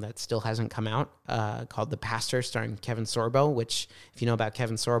film that still hasn't come out called The Pastor, starring Kevin Sorbo, which, if you know about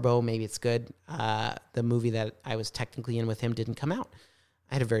Kevin Sorbo, maybe it's good. The movie that I was technically in with him didn't come out.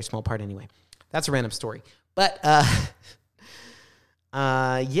 I had a very small part anyway. That's a random story. But,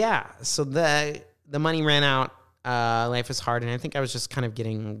 yeah, so the money ran out. Life was hard, and I think I was just kind of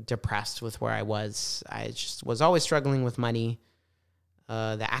getting depressed with where I was. I just was always struggling with money.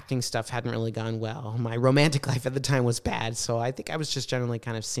 The acting stuff hadn't really gone well. My romantic life at the time was bad, so I think I was just generally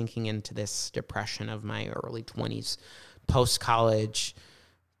kind of sinking into this depression of my early 20s, post-college,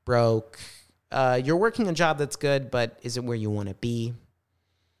 broke. You're working a job that's good, but is it where you want to be?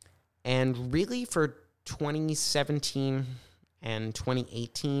 And really for 2017 and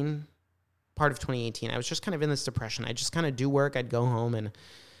 2018, part of 2018, I was just kind of in this depression. I just kind of do work. I'd go home and,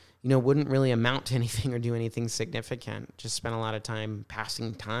 you know, wouldn't really amount to anything or do anything significant. Just spent a lot of time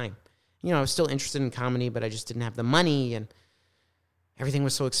passing time. You know, I was still interested in comedy, but I just didn't have the money, and everything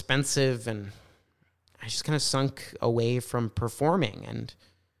was so expensive, and I just kind of sunk away from performing. And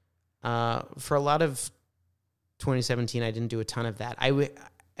for a lot of 2017, I didn't do a ton of that. I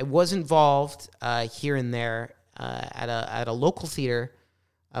was involved here and there at a local theater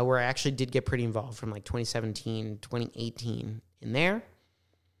where I actually did get pretty involved from 2017, 2018 in there.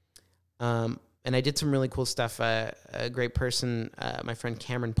 And I did some really cool stuff. A great person, my friend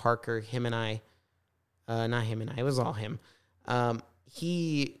Cameron Parker, not him and I, it was all him.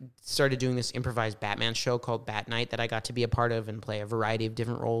 He started doing this improvised Batman show called Bat Night that I got to be a part of and play a variety of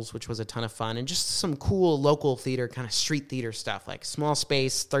different roles, which was a ton of fun. And just some cool local theater, kind of street theater stuff, like small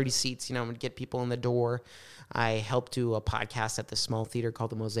space, 30 seats, you know, would get people in the door. I helped do a podcast at the small theater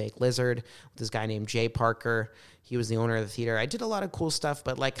called the Mosaic Lizard with this guy named Jay Parker. He was the owner of the theater. I did a lot of cool stuff,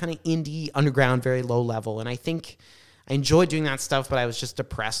 but kind of indie, underground, very low level. And I think I enjoyed doing that stuff, but I was just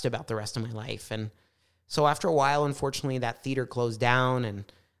depressed about the rest of my life. And so after a while, unfortunately, that theater closed down, and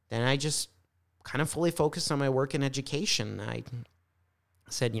then I just kind of fully focused on my work in education. I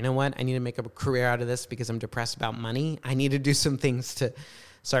said, you know what? I need to make a career out of this because I'm depressed about money. I need to do some things to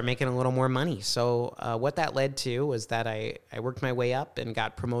start making a little more money. So what that led to was that I worked my way up and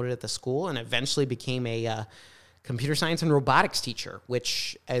got promoted at the school and eventually became a computer science and robotics teacher,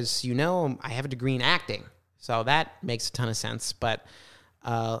 which, as you know, I have a degree in acting. So that makes a ton of sense. But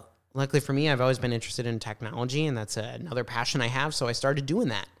luckily for me, I've always been interested in technology, and that's another passion I have. So I started doing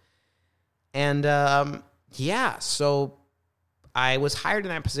that. And so I was hired in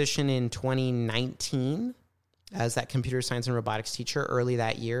that position in 2019 as that computer science and robotics teacher early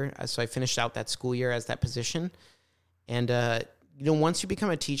that year. So I finished out that school year as that position. And, once you become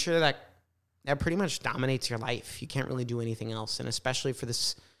a teacher, that pretty much dominates your life. You can't really do anything else. And especially for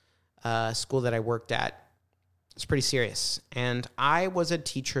this school that I worked at, it's pretty serious. And I was a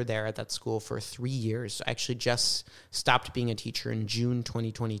teacher there at that school for 3 years. I actually just stopped being a teacher in June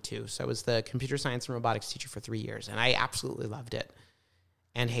 2022. So I was the computer science and robotics teacher for 3 years. And I absolutely loved it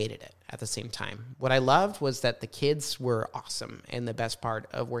and hated it at the same time. What I loved was that the kids were awesome. And the best part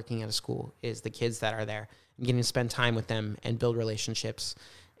of working at a school is the kids that are there and getting to spend time with them and build relationships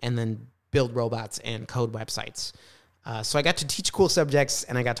and then build robots and code websites. So I got to teach cool subjects,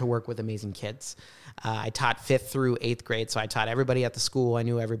 and I got to work with amazing kids. I taught 5th through 8th grade, so I taught everybody at the school. I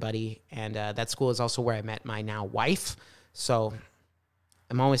knew everybody, and that school is also where I met my now wife, so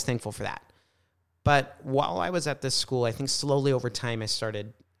I'm always thankful for that. But while I was at this school, I think slowly over time I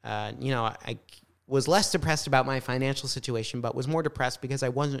started, I was less depressed about my financial situation, but was more depressed because I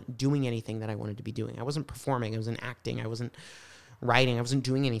wasn't doing anything that I wanted to be doing. I wasn't performing. I wasn't acting. I wasn't writing. I wasn't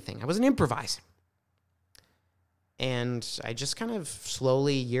doing anything. I wasn't improvising. And I just kind of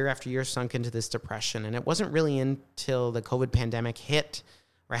slowly, year after year, sunk into this depression. And it wasn't really until the COVID pandemic hit,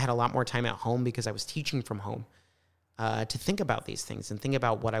 where I had a lot more time at home because I was teaching from home, to think about these things and think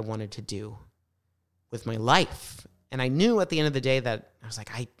about what I wanted to do with my life. And I knew at the end of the day that I was like,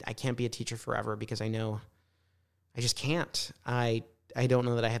 I can't be a teacher forever because I know I just can't. I don't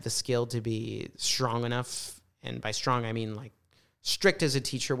know that I have the skill to be strong enough. And by strong, I mean like strict as a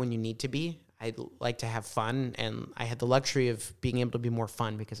teacher when you need to be. I like to have fun, and I had the luxury of being able to be more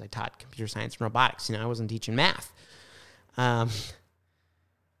fun because I taught computer science and robotics. I wasn't teaching math. So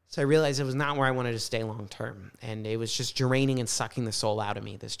I realized it was not where I wanted to stay long term, and it was just draining and sucking the soul out of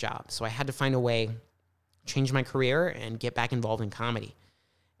me, this job. So I had to find a way to change my career and get back involved in comedy.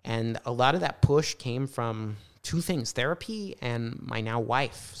 And a lot of that push came from two things, therapy and my now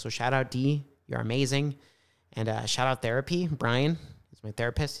wife. So shout out Dee, you're amazing. And shout out therapy, Brian, he's my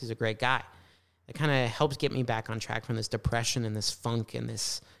therapist. He's a great guy. It kind of helps get me back on track from this depression and this funk and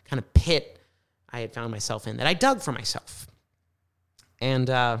this kind of pit I had found myself in that I dug for myself. And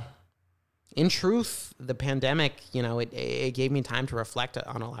in truth, the pandemic, it gave me time to reflect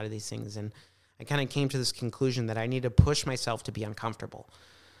on a lot of these things. And I kind of came to this conclusion that I need to push myself to be uncomfortable.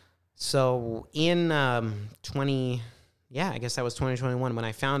 So in 2021, when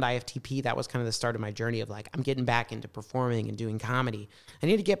I found IFTP, that was kind of the start of my journey of like, I'm getting back into performing and doing comedy. I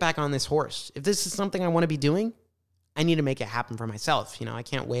need to get back on this horse. If this is something I want to be doing, I need to make it happen for myself. I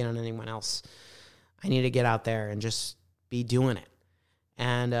can't wait on anyone else. I need to get out there and just be doing it.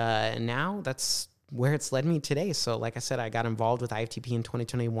 And now that's where it's led me today. So like I said, I got involved with IFTP in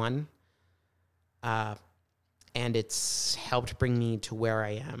 2021. And it's helped bring me to where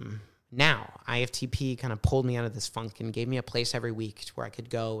I am now. IFTP kind of pulled me out of this funk and gave me a place every week where I could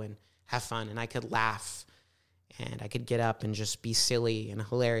go and have fun and I could laugh and I could get up and just be silly and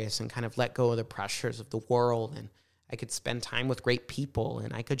hilarious and kind of let go of the pressures of the world, and I could spend time with great people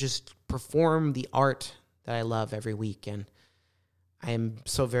and I could just perform the art that I love every week. And I am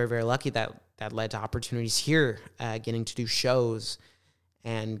so very, very lucky that that led to opportunities here, getting to do shows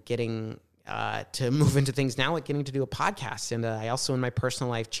and getting to move into things now, like getting to do a podcast. And I also, in my personal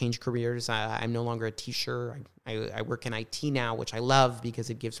life, changed careers. I'm no longer a teacher. I work in IT now, which I love because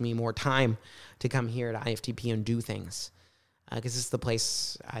it gives me more time to come here to IFTP and do things. Because it's the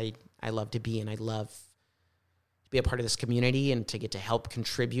place I love to be, and I love to be a part of this community and to get to help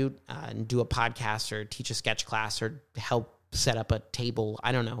contribute and do a podcast or teach a sketch class or help set up a table.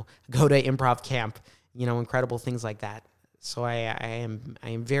 I don't know, go to improv camp, incredible things like that. So I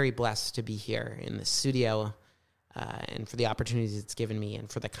am very blessed to be here in the studio, and for the opportunities it's given me, and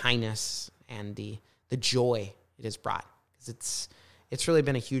for the kindness and the joy it has brought. Because it's really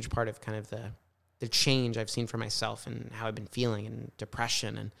been a huge part of kind of the change I've seen for myself and how I've been feeling, and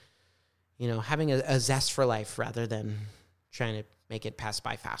depression, and having a zest for life rather than trying to make it pass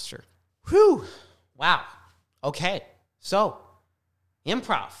by faster. Whew! Wow. Okay. So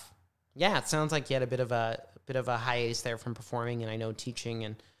improv. Yeah, it sounds like you had a bit of a hiatus there from performing, and I know teaching,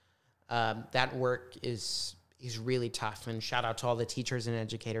 and that work is really tough. And shout out to all the teachers and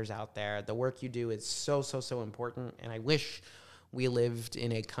educators out there. The work you do is so important, and I wish we lived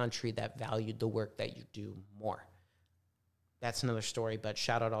in a country that valued the work that you do more. That's another story, but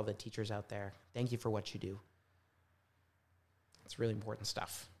shout out all the teachers out there. Thank you for what you do. It's really important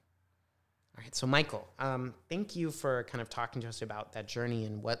stuff. All right, so Michael, thank you for kind of talking to us about that journey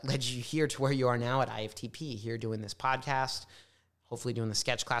and what led you here to where you are now at IFTP, here doing this podcast, hopefully doing the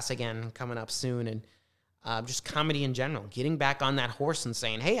sketch class again coming up soon, and just comedy in general, getting back on that horse and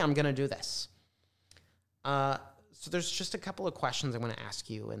saying, hey, I'm going to do this. So there's just a couple of questions I want to ask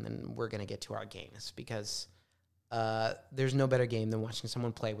you, and then we're going to get to our games, because there's no better game than watching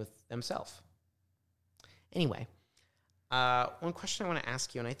someone play with themselves. Anyway, one question I want to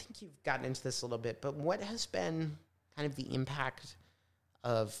ask you, and I think you've gotten into this a little bit, but what has been kind of the impact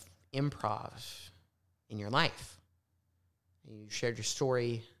of improv in your life? You shared your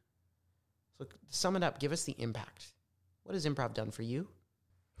story. So to sum it up, give us the impact. What has improv done for you?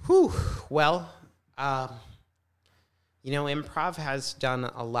 Whew. Well, improv has done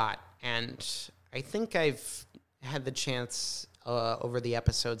a lot, and I think I've had the chance over the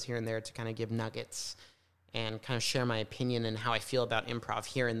episodes here and there to kind of give nuggets and kind of share my opinion and how I feel about improv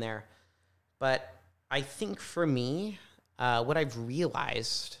here and there. But I think for me, what I've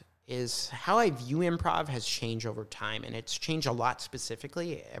realized is how I view improv has changed over time, and it's changed a lot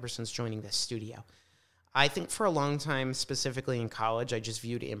specifically ever since joining this studio. I think for a long time, specifically in college, I just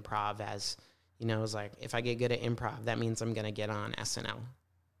viewed improv as, it was like, if I get good at improv, that means I'm going to get on SNL.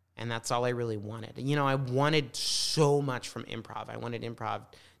 And that's all I really wanted. I wanted so much from improv. I wanted improv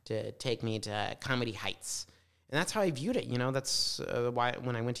to take me to comedy heights. And that's how I viewed it. That's why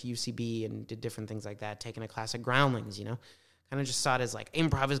when I went to UCB and did different things like that, taking a class at Groundlings, kind of just saw it as like,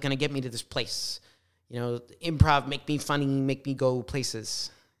 improv is going to get me to this place. Improv, make me funny, make me go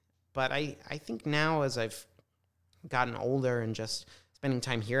places. But I think now as I've gotten older and just spending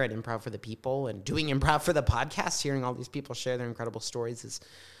time here at Improv for the People and doing improv for the podcast, hearing all these people share their incredible stories, is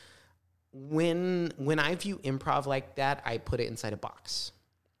when I view improv like that, I put it inside a box.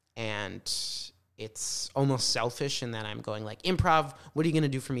 And it's almost selfish in that I'm going like, improv, what are you going to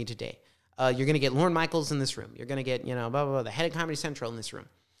do for me today? You're going to get Lorne Michaels in this room. You're going to get, blah, blah, blah, the head of Comedy Central in this room.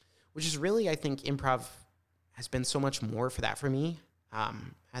 Which is really, I think, improv has been so much more for that for me.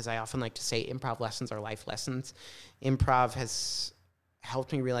 As I often like to say, improv lessons are life lessons. Improv has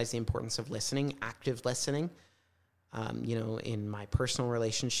helped me realize the importance of listening, active listening. In my personal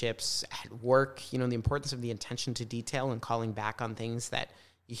relationships, at work, the importance of the attention to detail and calling back on things that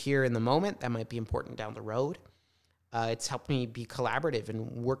you hear in the moment that might be important down the road. It's helped me be collaborative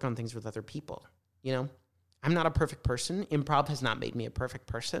and work on things with other people. I'm not a perfect person. Improv has not made me a perfect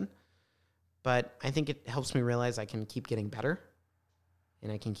person, but I think it helps me realize I can keep getting better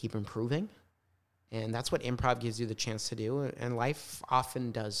and I can keep improving. And that's what improv gives you the chance to do, and life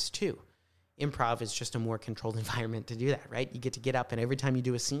often does too. Improv is just a more controlled environment to do that, right? You get to get up, and every time you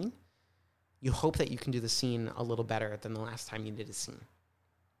do a scene, you hope that you can do the scene a little better than the last time you did a scene.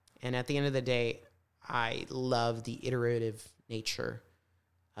 And at the end of the day, I love the iterative nature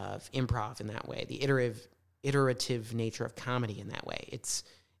of improv in that way, the iterative nature of comedy in that way. It's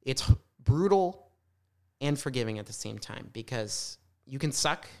brutal and forgiving at the same time, because you can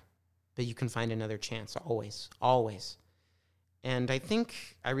suck, but you can find another chance, always. And I think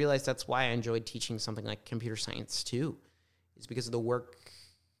I realized that's why I enjoyed teaching something like computer science too, is because of the work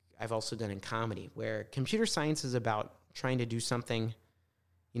I've also done in comedy, where computer science is about trying to do something,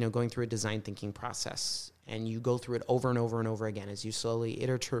 going through a design thinking process, and you go through it over and over and over again as you slowly,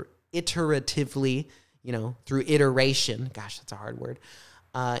 iteratively, through iteration, gosh, that's a hard word,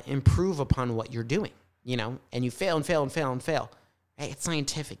 improve upon what you're doing, and you fail and fail and fail and fail. Hey, it's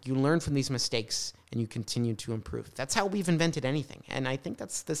scientific. You learn from these mistakes and you continue to improve. That's how we've invented anything. And I think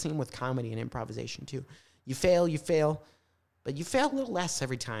that's the same with comedy and improvisation too. You fail, but you fail a little less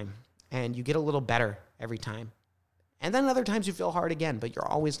every time, and you get a little better every time. And then other times you fail hard again, but you're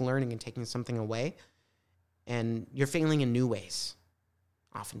always learning and taking something away, and you're failing in new ways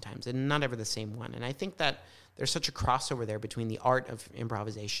oftentimes, and not ever the same one. And I think that there's such a crossover there between the art of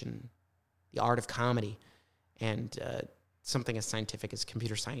improvisation, the art of comedy, and something as scientific as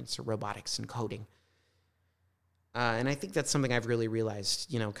computer science or robotics and coding. And I think that's something I've really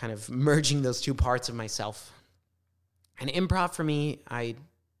realized, kind of merging those two parts of myself. And improv for me, I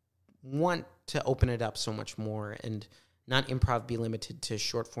want to open it up so much more, and not improv be limited to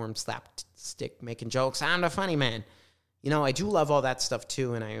short form slapstick making jokes. I'm the funny man. I do love all that stuff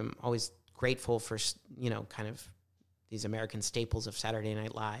too, and I am always grateful for, kind of these American staples of Saturday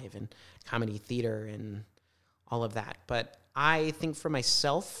Night Live and comedy theater and all of that. But I think for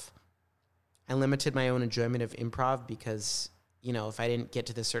myself, I limited my own enjoyment of improv because if I didn't get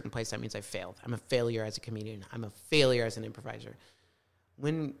to this certain place, that means I failed. I'm a failure as a comedian. I'm a failure as an improviser.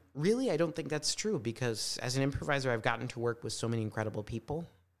 When really, I don't think that's true, because as an improviser, I've gotten to work with so many incredible people.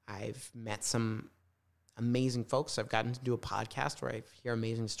 I've met some amazing folks. I've gotten to do a podcast where I hear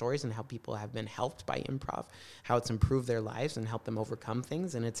amazing stories and how people have been helped by improv, how it's improved their lives and helped them overcome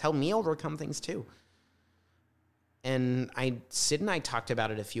things. And it's helped me overcome things too. And Sid and I talked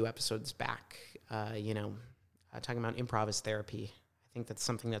about it a few episodes back, talking about improv as therapy. I think that's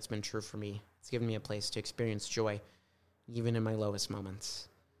something that's been true for me. It's given me a place to experience joy, even in my lowest moments.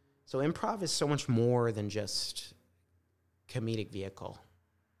 So improv is so much more than just comedic vehicle.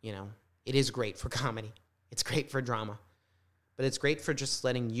 It is great for comedy. It's great for drama. But it's great for just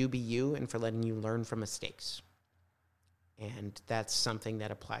letting you be you and for letting you learn from mistakes. And that's something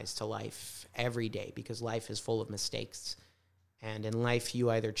that applies to life every day, because life is full of mistakes. And in life, you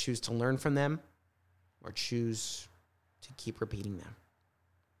either choose to learn from them or choose to keep repeating them.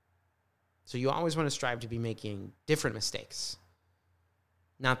 So you always want to strive to be making different mistakes,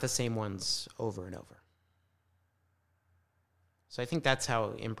 not the same ones over and over. So I think that's how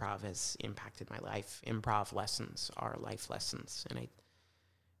improv has impacted my life. Improv lessons are life lessons. And I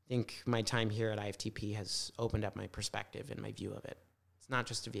think my time here at IFTP has opened up my perspective and my view of it. It's not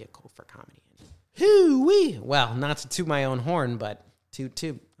just a vehicle for comedy. Hoo-wee! Well, not to toot my own horn, but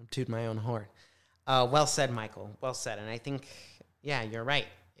toot my own horn. Well said, Michael. Well said. And I think, yeah, you're right.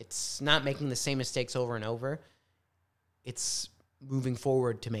 It's not making the same mistakes over and over. It's moving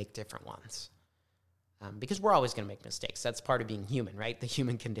forward to make different ones. Because we're always going to make mistakes. That's part of being human, right? The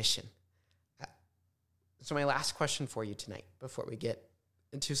human condition. So my last question for you tonight, before we get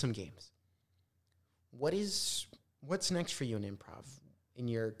into some games. What's next for you in improv, in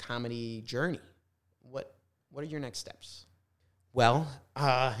your comedy journey? What are your next steps? Well,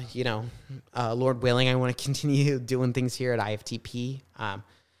 Lord willing, I want to continue doing things here at IFTP.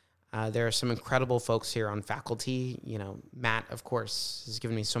 There are some incredible folks here on faculty. Matt, of course, has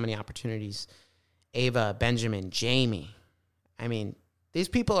given me so many opportunities. Ava, Benjamin, Jamie. I mean, these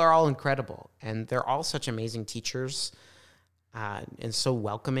people are all incredible, and they're all such amazing teachers and so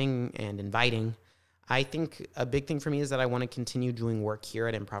welcoming and inviting. I think a big thing for me is that I want to continue doing work here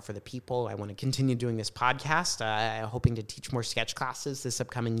at Improv for the People. I want to continue doing this podcast, hoping to teach more sketch classes this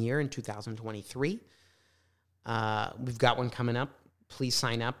upcoming year in 2023. We've got one coming up. Please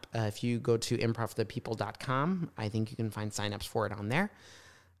sign up. If you go to improvforthepeople.com, I think you can find signups for it on there.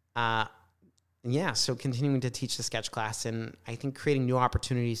 So continuing to teach the sketch class, and I think creating new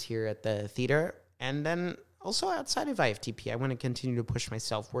opportunities here at the theater, and then also outside of IFTP. I want to continue to push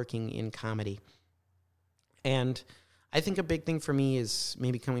myself working in comedy. And I think a big thing for me is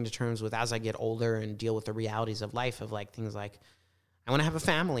maybe coming to terms with, as I get older and deal with the realities of life, of things like I want to have a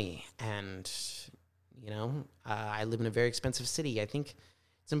family, and I live in a very expensive city. I think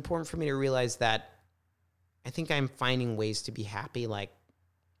it's important for me to realize that I think I'm finding ways to be happy.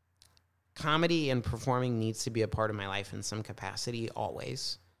 Comedy and performing needs to be a part of my life in some capacity,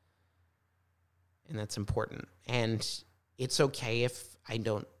 always. And that's important. And it's okay if I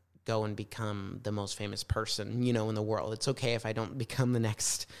don't go and become the most famous person, in the world. It's okay if I don't become the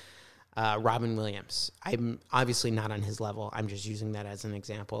next Robin Williams. I'm obviously not on his level. I'm just using that as an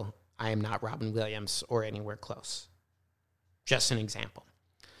example. I am not Robin Williams or anywhere close. Just an example.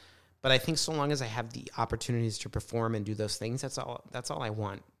 But I think so long as I have the opportunities to perform and do those things, that's all I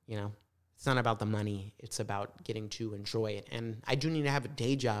want, It's not about the money. It's about getting to enjoy it. And I do need to have a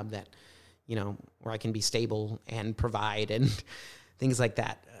day job that, where I can be stable and provide and things like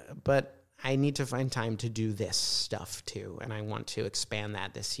that. But I need to find time to do this stuff too. And I want to expand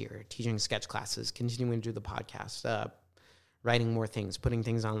that this year. Teaching sketch classes, continuing to do the podcast, writing more things, putting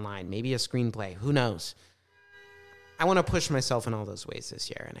things online, maybe a screenplay, who knows? I want to push myself in all those ways this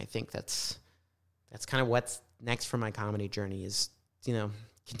year. And I think that's kind of what's next for my comedy journey is,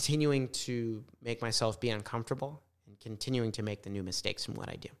 continuing to make myself be uncomfortable and continuing to make the new mistakes in what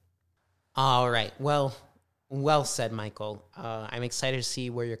I do. All right. Well said, Michael. I'm excited to see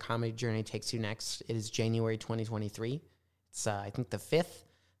where your comedy journey takes you next. It is January 2023. It's, I think, the 5th.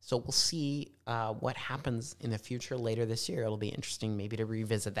 So we'll see what happens in the future later this year. It'll be interesting maybe to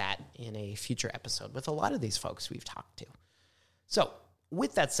revisit that in a future episode with a lot of these folks we've talked to. So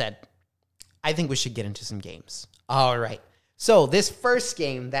with that said, I think we should get into some games. All right. So this first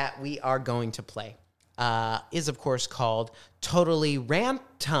game that we are going to play is, of course, called Totally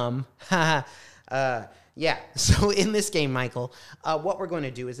Random. So in this game, Michael, what we're going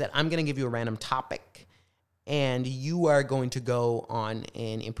to do is that I'm going to give you a random topic, and you are going to go on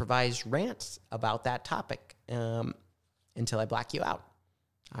an improvised rant about that topic until I black you out.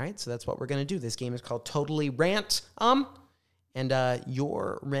 All right, so that's what we're going to do. This game is called Totally Rant. And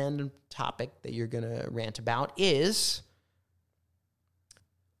your random topic that you're going to rant about is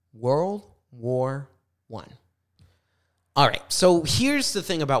World War I. All right, so here's the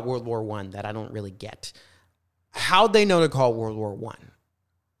thing about World War I that I don't really get. How'd they know to call World War I?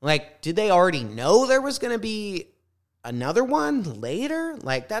 Like, did they already know there was going to be another one later?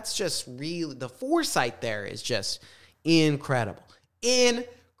 Like, that's just really, the foresight there is just incredible.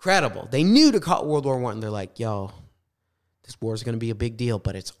 Incredible. They knew to call it World War I. They're like, yo, this war is going to be a big deal,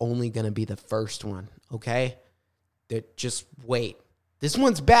 but it's only going to be the first one, okay? Just wait. This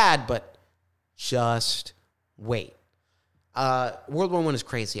one's bad, but just wait. World War I is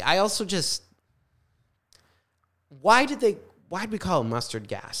crazy. I also just, why did we call it mustard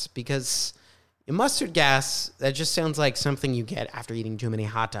gas? Because mustard gas, that just sounds like something you get after eating too many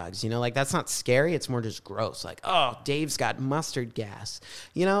hot dogs. Like that's not scary. It's more just gross. Like, oh, Dave's got mustard gas.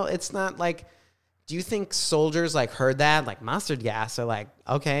 It's not like, do you think soldiers like heard that? Like mustard gas are like,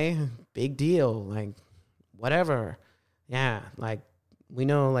 okay, big deal. Like, whatever. Yeah, like, we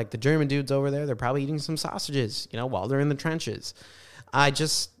know, like, the German dudes over there, they're probably eating some sausages, while they're in the trenches. I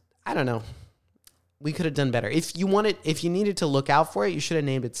don't know. We could have done better. If you needed to look out for it, you should have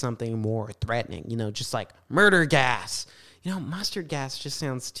named it something more threatening, just like murder gas. Mustard gas just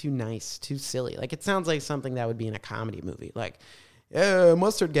sounds too nice, too silly. Like, it sounds like something that would be in a comedy movie. Like,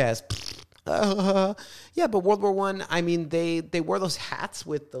 mustard gas. Yeah, but World War I mean, they wore those hats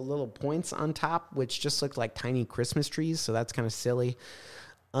with the little points on top, which just looked like tiny Christmas trees, so that's kind of silly.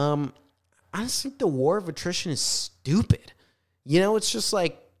 Honestly, the war of attrition is stupid. It's just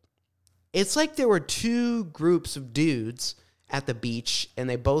like, it's like there were two groups of dudes at the beach, and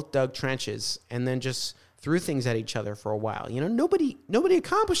they both dug trenches, and then just threw things at each other for a while. Nobody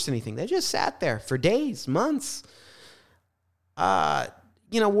accomplished anything. They just sat there for days, months.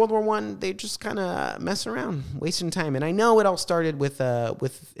 World War I, they just kind of mess around, wasting time. And I know it all started with an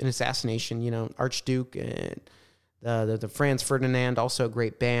assassination, Archduke and the Franz Ferdinand, also a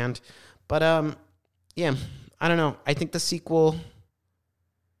great band. But, yeah, I don't know. I think the sequel,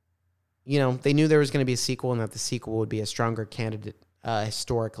 they knew there was going to be a sequel and that the sequel would be a stronger candidate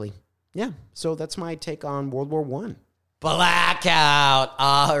historically. Yeah, so that's my take on World War I. Blackout.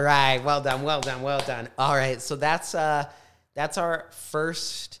 All right, well done. All right, so that's our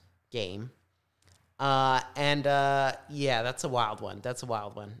first game. Yeah, that's a wild one.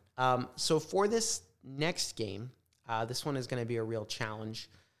 So for this next game, this one is going to be a real challenge.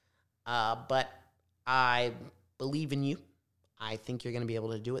 But I believe in you. I think you're going to be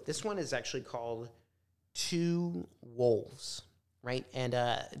able to do it. This one is actually called Two Wolves, right? And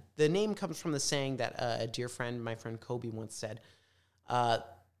the name comes from the saying that a dear friend, my friend Kobe, once said,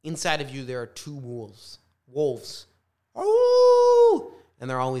 inside of you there are two wolves. Oh! And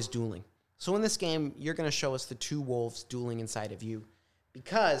they're always dueling. So in this game, you're going to show us the two wolves dueling inside of you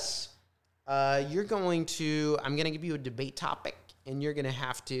because I'm going to give you a debate topic, and you're going to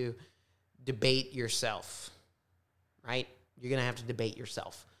have to debate yourself, right? You're going to have to debate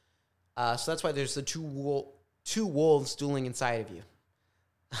yourself. So that's why there's the two wolves dueling inside of you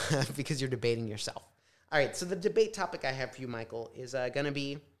because you're debating yourself. All right, so the debate topic I have for you, Michael, is going to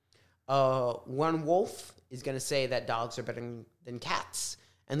be one wolf is going to say that dogs are better than cats,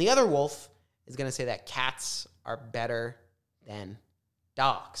 and the other wolf is going to say that cats are better than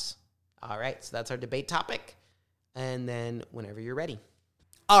dogs. All right, so that's our debate topic, and then whenever you're ready.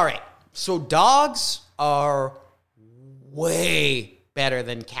 All right, so dogs are way better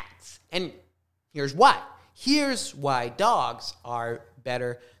than cats, and here's why. Here's why dogs are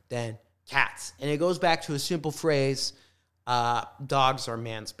better than cats, and it goes back to a simple phrase, dogs are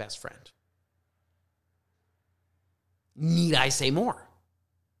man's best friend. Need I say more?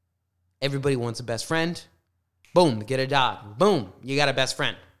 Everybody wants a best friend. Boom, get a dog. Boom, you got a best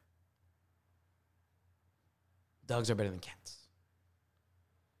friend. Dogs are better than cats.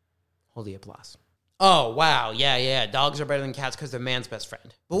 Hold the applause. Oh, wow, yeah. Dogs are better than cats because they're man's best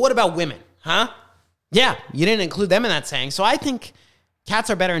friend. But what about women, huh? Yeah, you didn't include them in that saying. So I think cats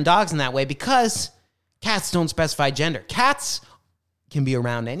are better than dogs in that way because cats don't specify gender. Cats can be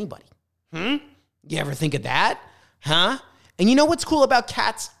around anybody. You ever think of that? Huh? And you know what's cool about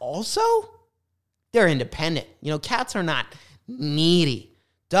cats also? They're independent. Cats are not needy.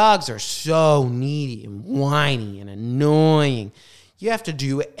 Dogs are so needy and whiny and annoying. You have to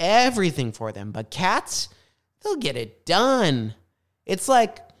do everything for them. But cats, they'll get it done. It's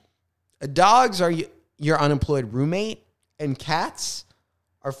like dogs are your unemployed roommate, and cats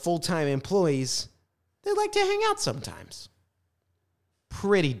are full-time employees. They like to hang out sometimes.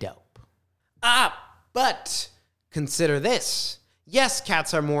 Pretty dope. But consider this. Yes,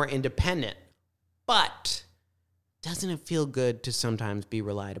 cats are more independent, but doesn't it feel good to sometimes be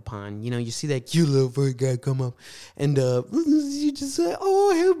relied upon? You know, you see that cute little furry guy come up and you just say,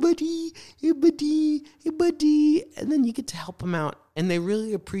 oh, hey, buddy, hey, buddy, hey, buddy. And then you get to help them out and they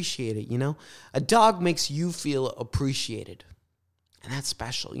really appreciate it, you know? A dog makes you feel appreciated. And that's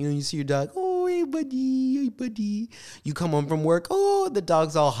special. You know, you see your dog, oh, hey, buddy, hey, buddy. You come home from work, oh, the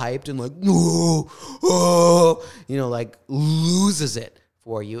dog's all hyped and like, oh, you know, like loses it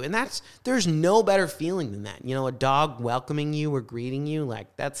for you. And there's no better feeling than that. You know, a dog welcoming you or greeting you,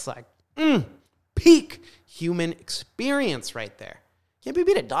 like that's like peak human experience right there. Can't be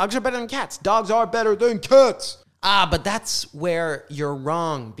beat it. Dogs are better than cats. Dogs are better than cats. But that's where you're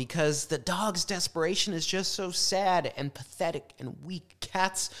wrong, because the dog's desperation is just so sad and pathetic and weak.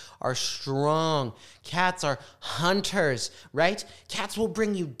 Cats are strong. Cats are hunters, right? Cats will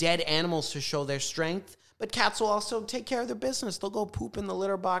bring you dead animals to show their strength. But cats will also take care of their business. They'll go poop in the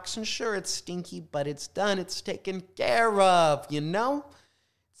litter box, and sure, it's stinky, but it's done. It's taken care of, you know?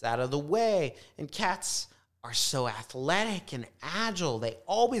 It's out of the way. And cats are so athletic and agile. They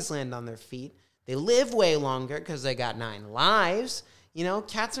always land on their feet. They live way longer because they got 9 lives. You know,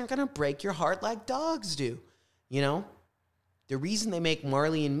 cats aren't going to break your heart like dogs do. You know? The reason they make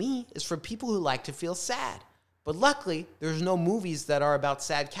Marley and Me is for people who like to feel sad. But luckily, there's no movies that are about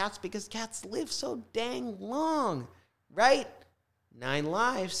sad cats because cats live so dang long, right? 9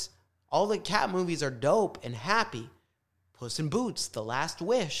 lives. All the cat movies are dope and happy. Puss in Boots, The Last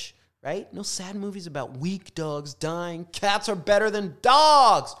Wish, right? No sad movies about weak dogs dying. Cats are better than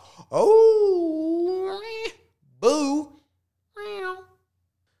dogs. Oh, boo.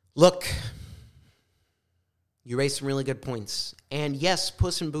 Look, you raised some really good points. And yes,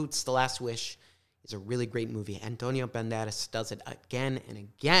 Puss in Boots, The Last Wish is a really great movie. Antonio Banderas does it again and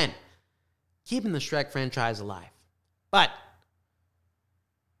again, keeping the Shrek franchise alive. But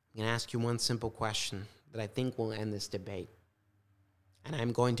I'm going to ask you one simple question that I think will end this debate. And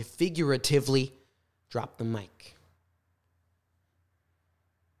I'm going to figuratively drop the mic.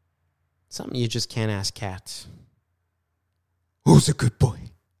 Something you just can't ask cats. Who's a good boy?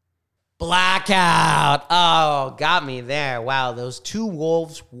 Blackout. Oh, got me there. Wow, those two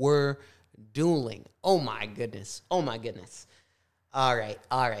wolves were dueling. Oh my goodness. All right.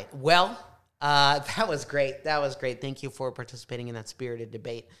 Well, that was great. Thank you for participating in that spirited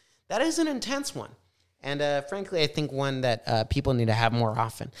debate. That is an intense one. And frankly, I think one that people need to have more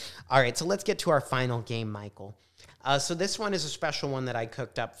often. All right, so let's get to our final game, Michael. So this one is a special one that I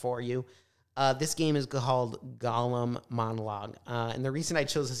cooked up for you. This game is called Gollum Monologue. And the reason I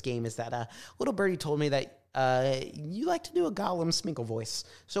chose this game is that little birdie told me that you like to do a Gollum Smeagol voice.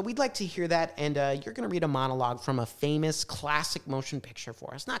 So we'd like to hear that, and you're going to read a monologue from a famous classic motion picture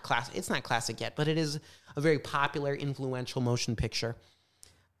for us. It's not classic yet, but it is a very popular, influential motion picture.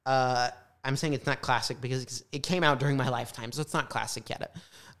 I'm saying it's not classic because it came out during my lifetime, so it's not classic yet.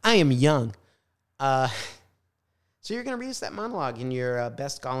 I am young. So you're going to read us that monologue in your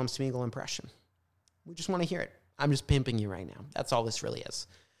best Gollum Smeagol impression. We just want to hear it. I'm just pimping you right now. That's all this really is.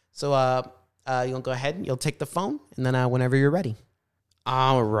 So, you'll go ahead, you'll take the phone, and then whenever you're ready.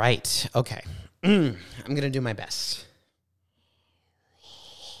 All right. Okay. I'm going to do my best.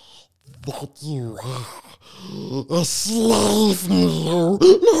 That you are a slave, no,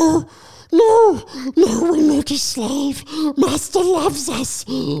 we're not a slave. Master loves us,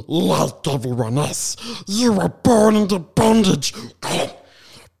 like everyone else. You were born into bondage.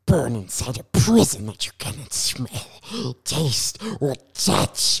 Born inside a prison that you cannot smell, taste, or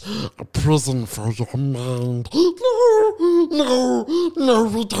touch. A prison for your mind. No,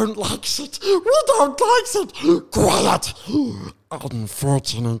 we don't like it. Quiet.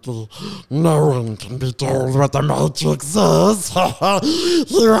 Unfortunately, no one can be told what the Matrix is.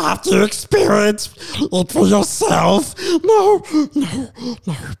 You have to experience it for yourself. No,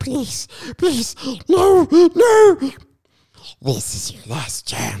 please, no. This is your last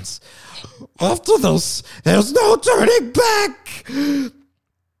chance. After this, there's no turning back.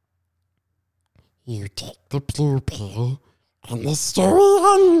 You take the blue pill, and the story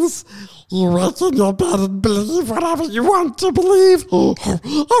ends. You wake in your bed and believe whatever you want to believe. Oh,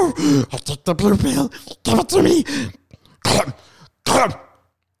 I'll take the blue pill. Give it to me.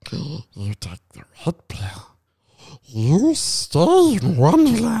 You take the red pill. You stay in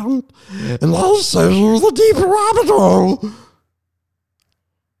Wonderland, and I'll show you the deep rabbit hole.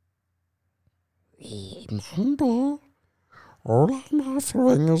 Remember, all I'm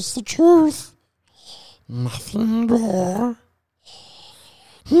offering is the truth. Nothing more.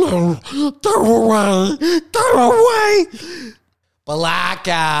 No, go away.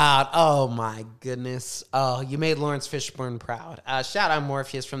 Blackout. Oh, my goodness. Oh, you made Lawrence Fishburne proud. Shout out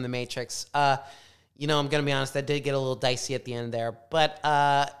Morpheus from The Matrix. I'm going to be honest, that did get a little dicey at the end there. But,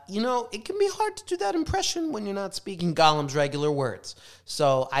 it can be hard to do that impression when you're not speaking Gollum's regular words.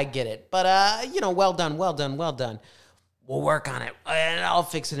 So I get it. But, well done. We'll work on it, and I'll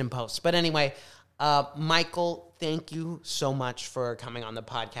fix it in post. But anyway, Michael, thank you so much for coming on the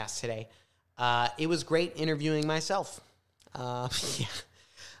podcast today. It was great interviewing myself.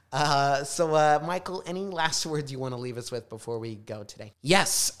 Michael, any last words you want to leave us with before we go today?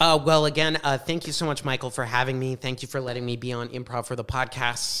 Yes. Again, thank you so much, Michael, for having me. Thank you for letting me be on Improv for the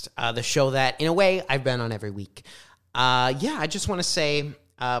Podcast, the show that, in a way, I've been on every week. I just want to say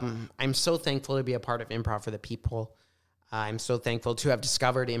I'm so thankful to be a part of Improv for the People. I'm so thankful to have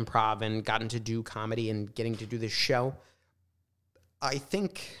discovered improv and gotten to do comedy and getting to do this show. I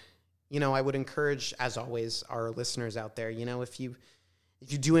think, I would encourage, as always, our listeners out there, if you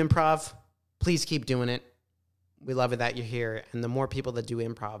do improv, please keep doing it. We love it that you're here. And the more people that do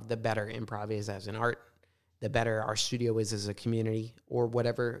improv, the better improv is as an art, the better our studio is as a community, or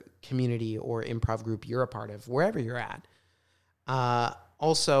whatever community or improv group you're a part of, wherever you're at.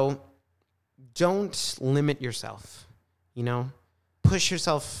 Also, don't limit yourself. Push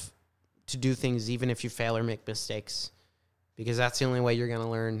yourself to do things even if you fail or make mistakes, because that's the only way you're going to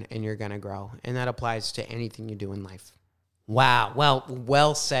learn and you're going to grow. And that applies to anything you do in life. Wow.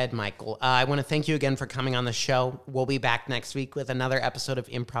 Well said, Michael. I want to thank you again for coming on the show. We'll be back next week with another episode of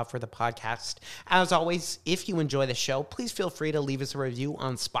Improv for the Podcast. As always, if you enjoy the show, please feel free to leave us a review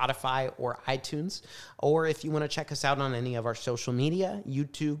on Spotify or iTunes. Or if you want to check us out on any of our social media,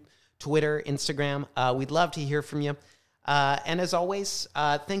 YouTube, Twitter, Instagram, we'd love to hear from you. And as always,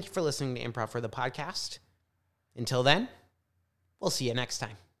 thank you for listening to Improv for the Podcast. Until then, we'll see you next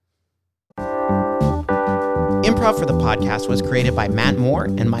time. Improv for the Podcast was created by Matt Moore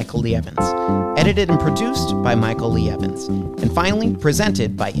and Michael Lee Evans, edited and produced by Michael Lee Evans, and finally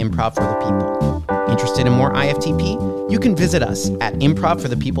presented by Improv for the People. Interested in more IFTP? You can visit us at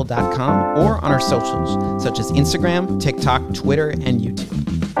improvforthepeople.com or on our socials, such as Instagram, TikTok, Twitter, and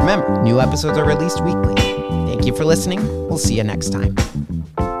YouTube. Remember, new episodes are released weekly. Thank you for listening. We'll see you next time.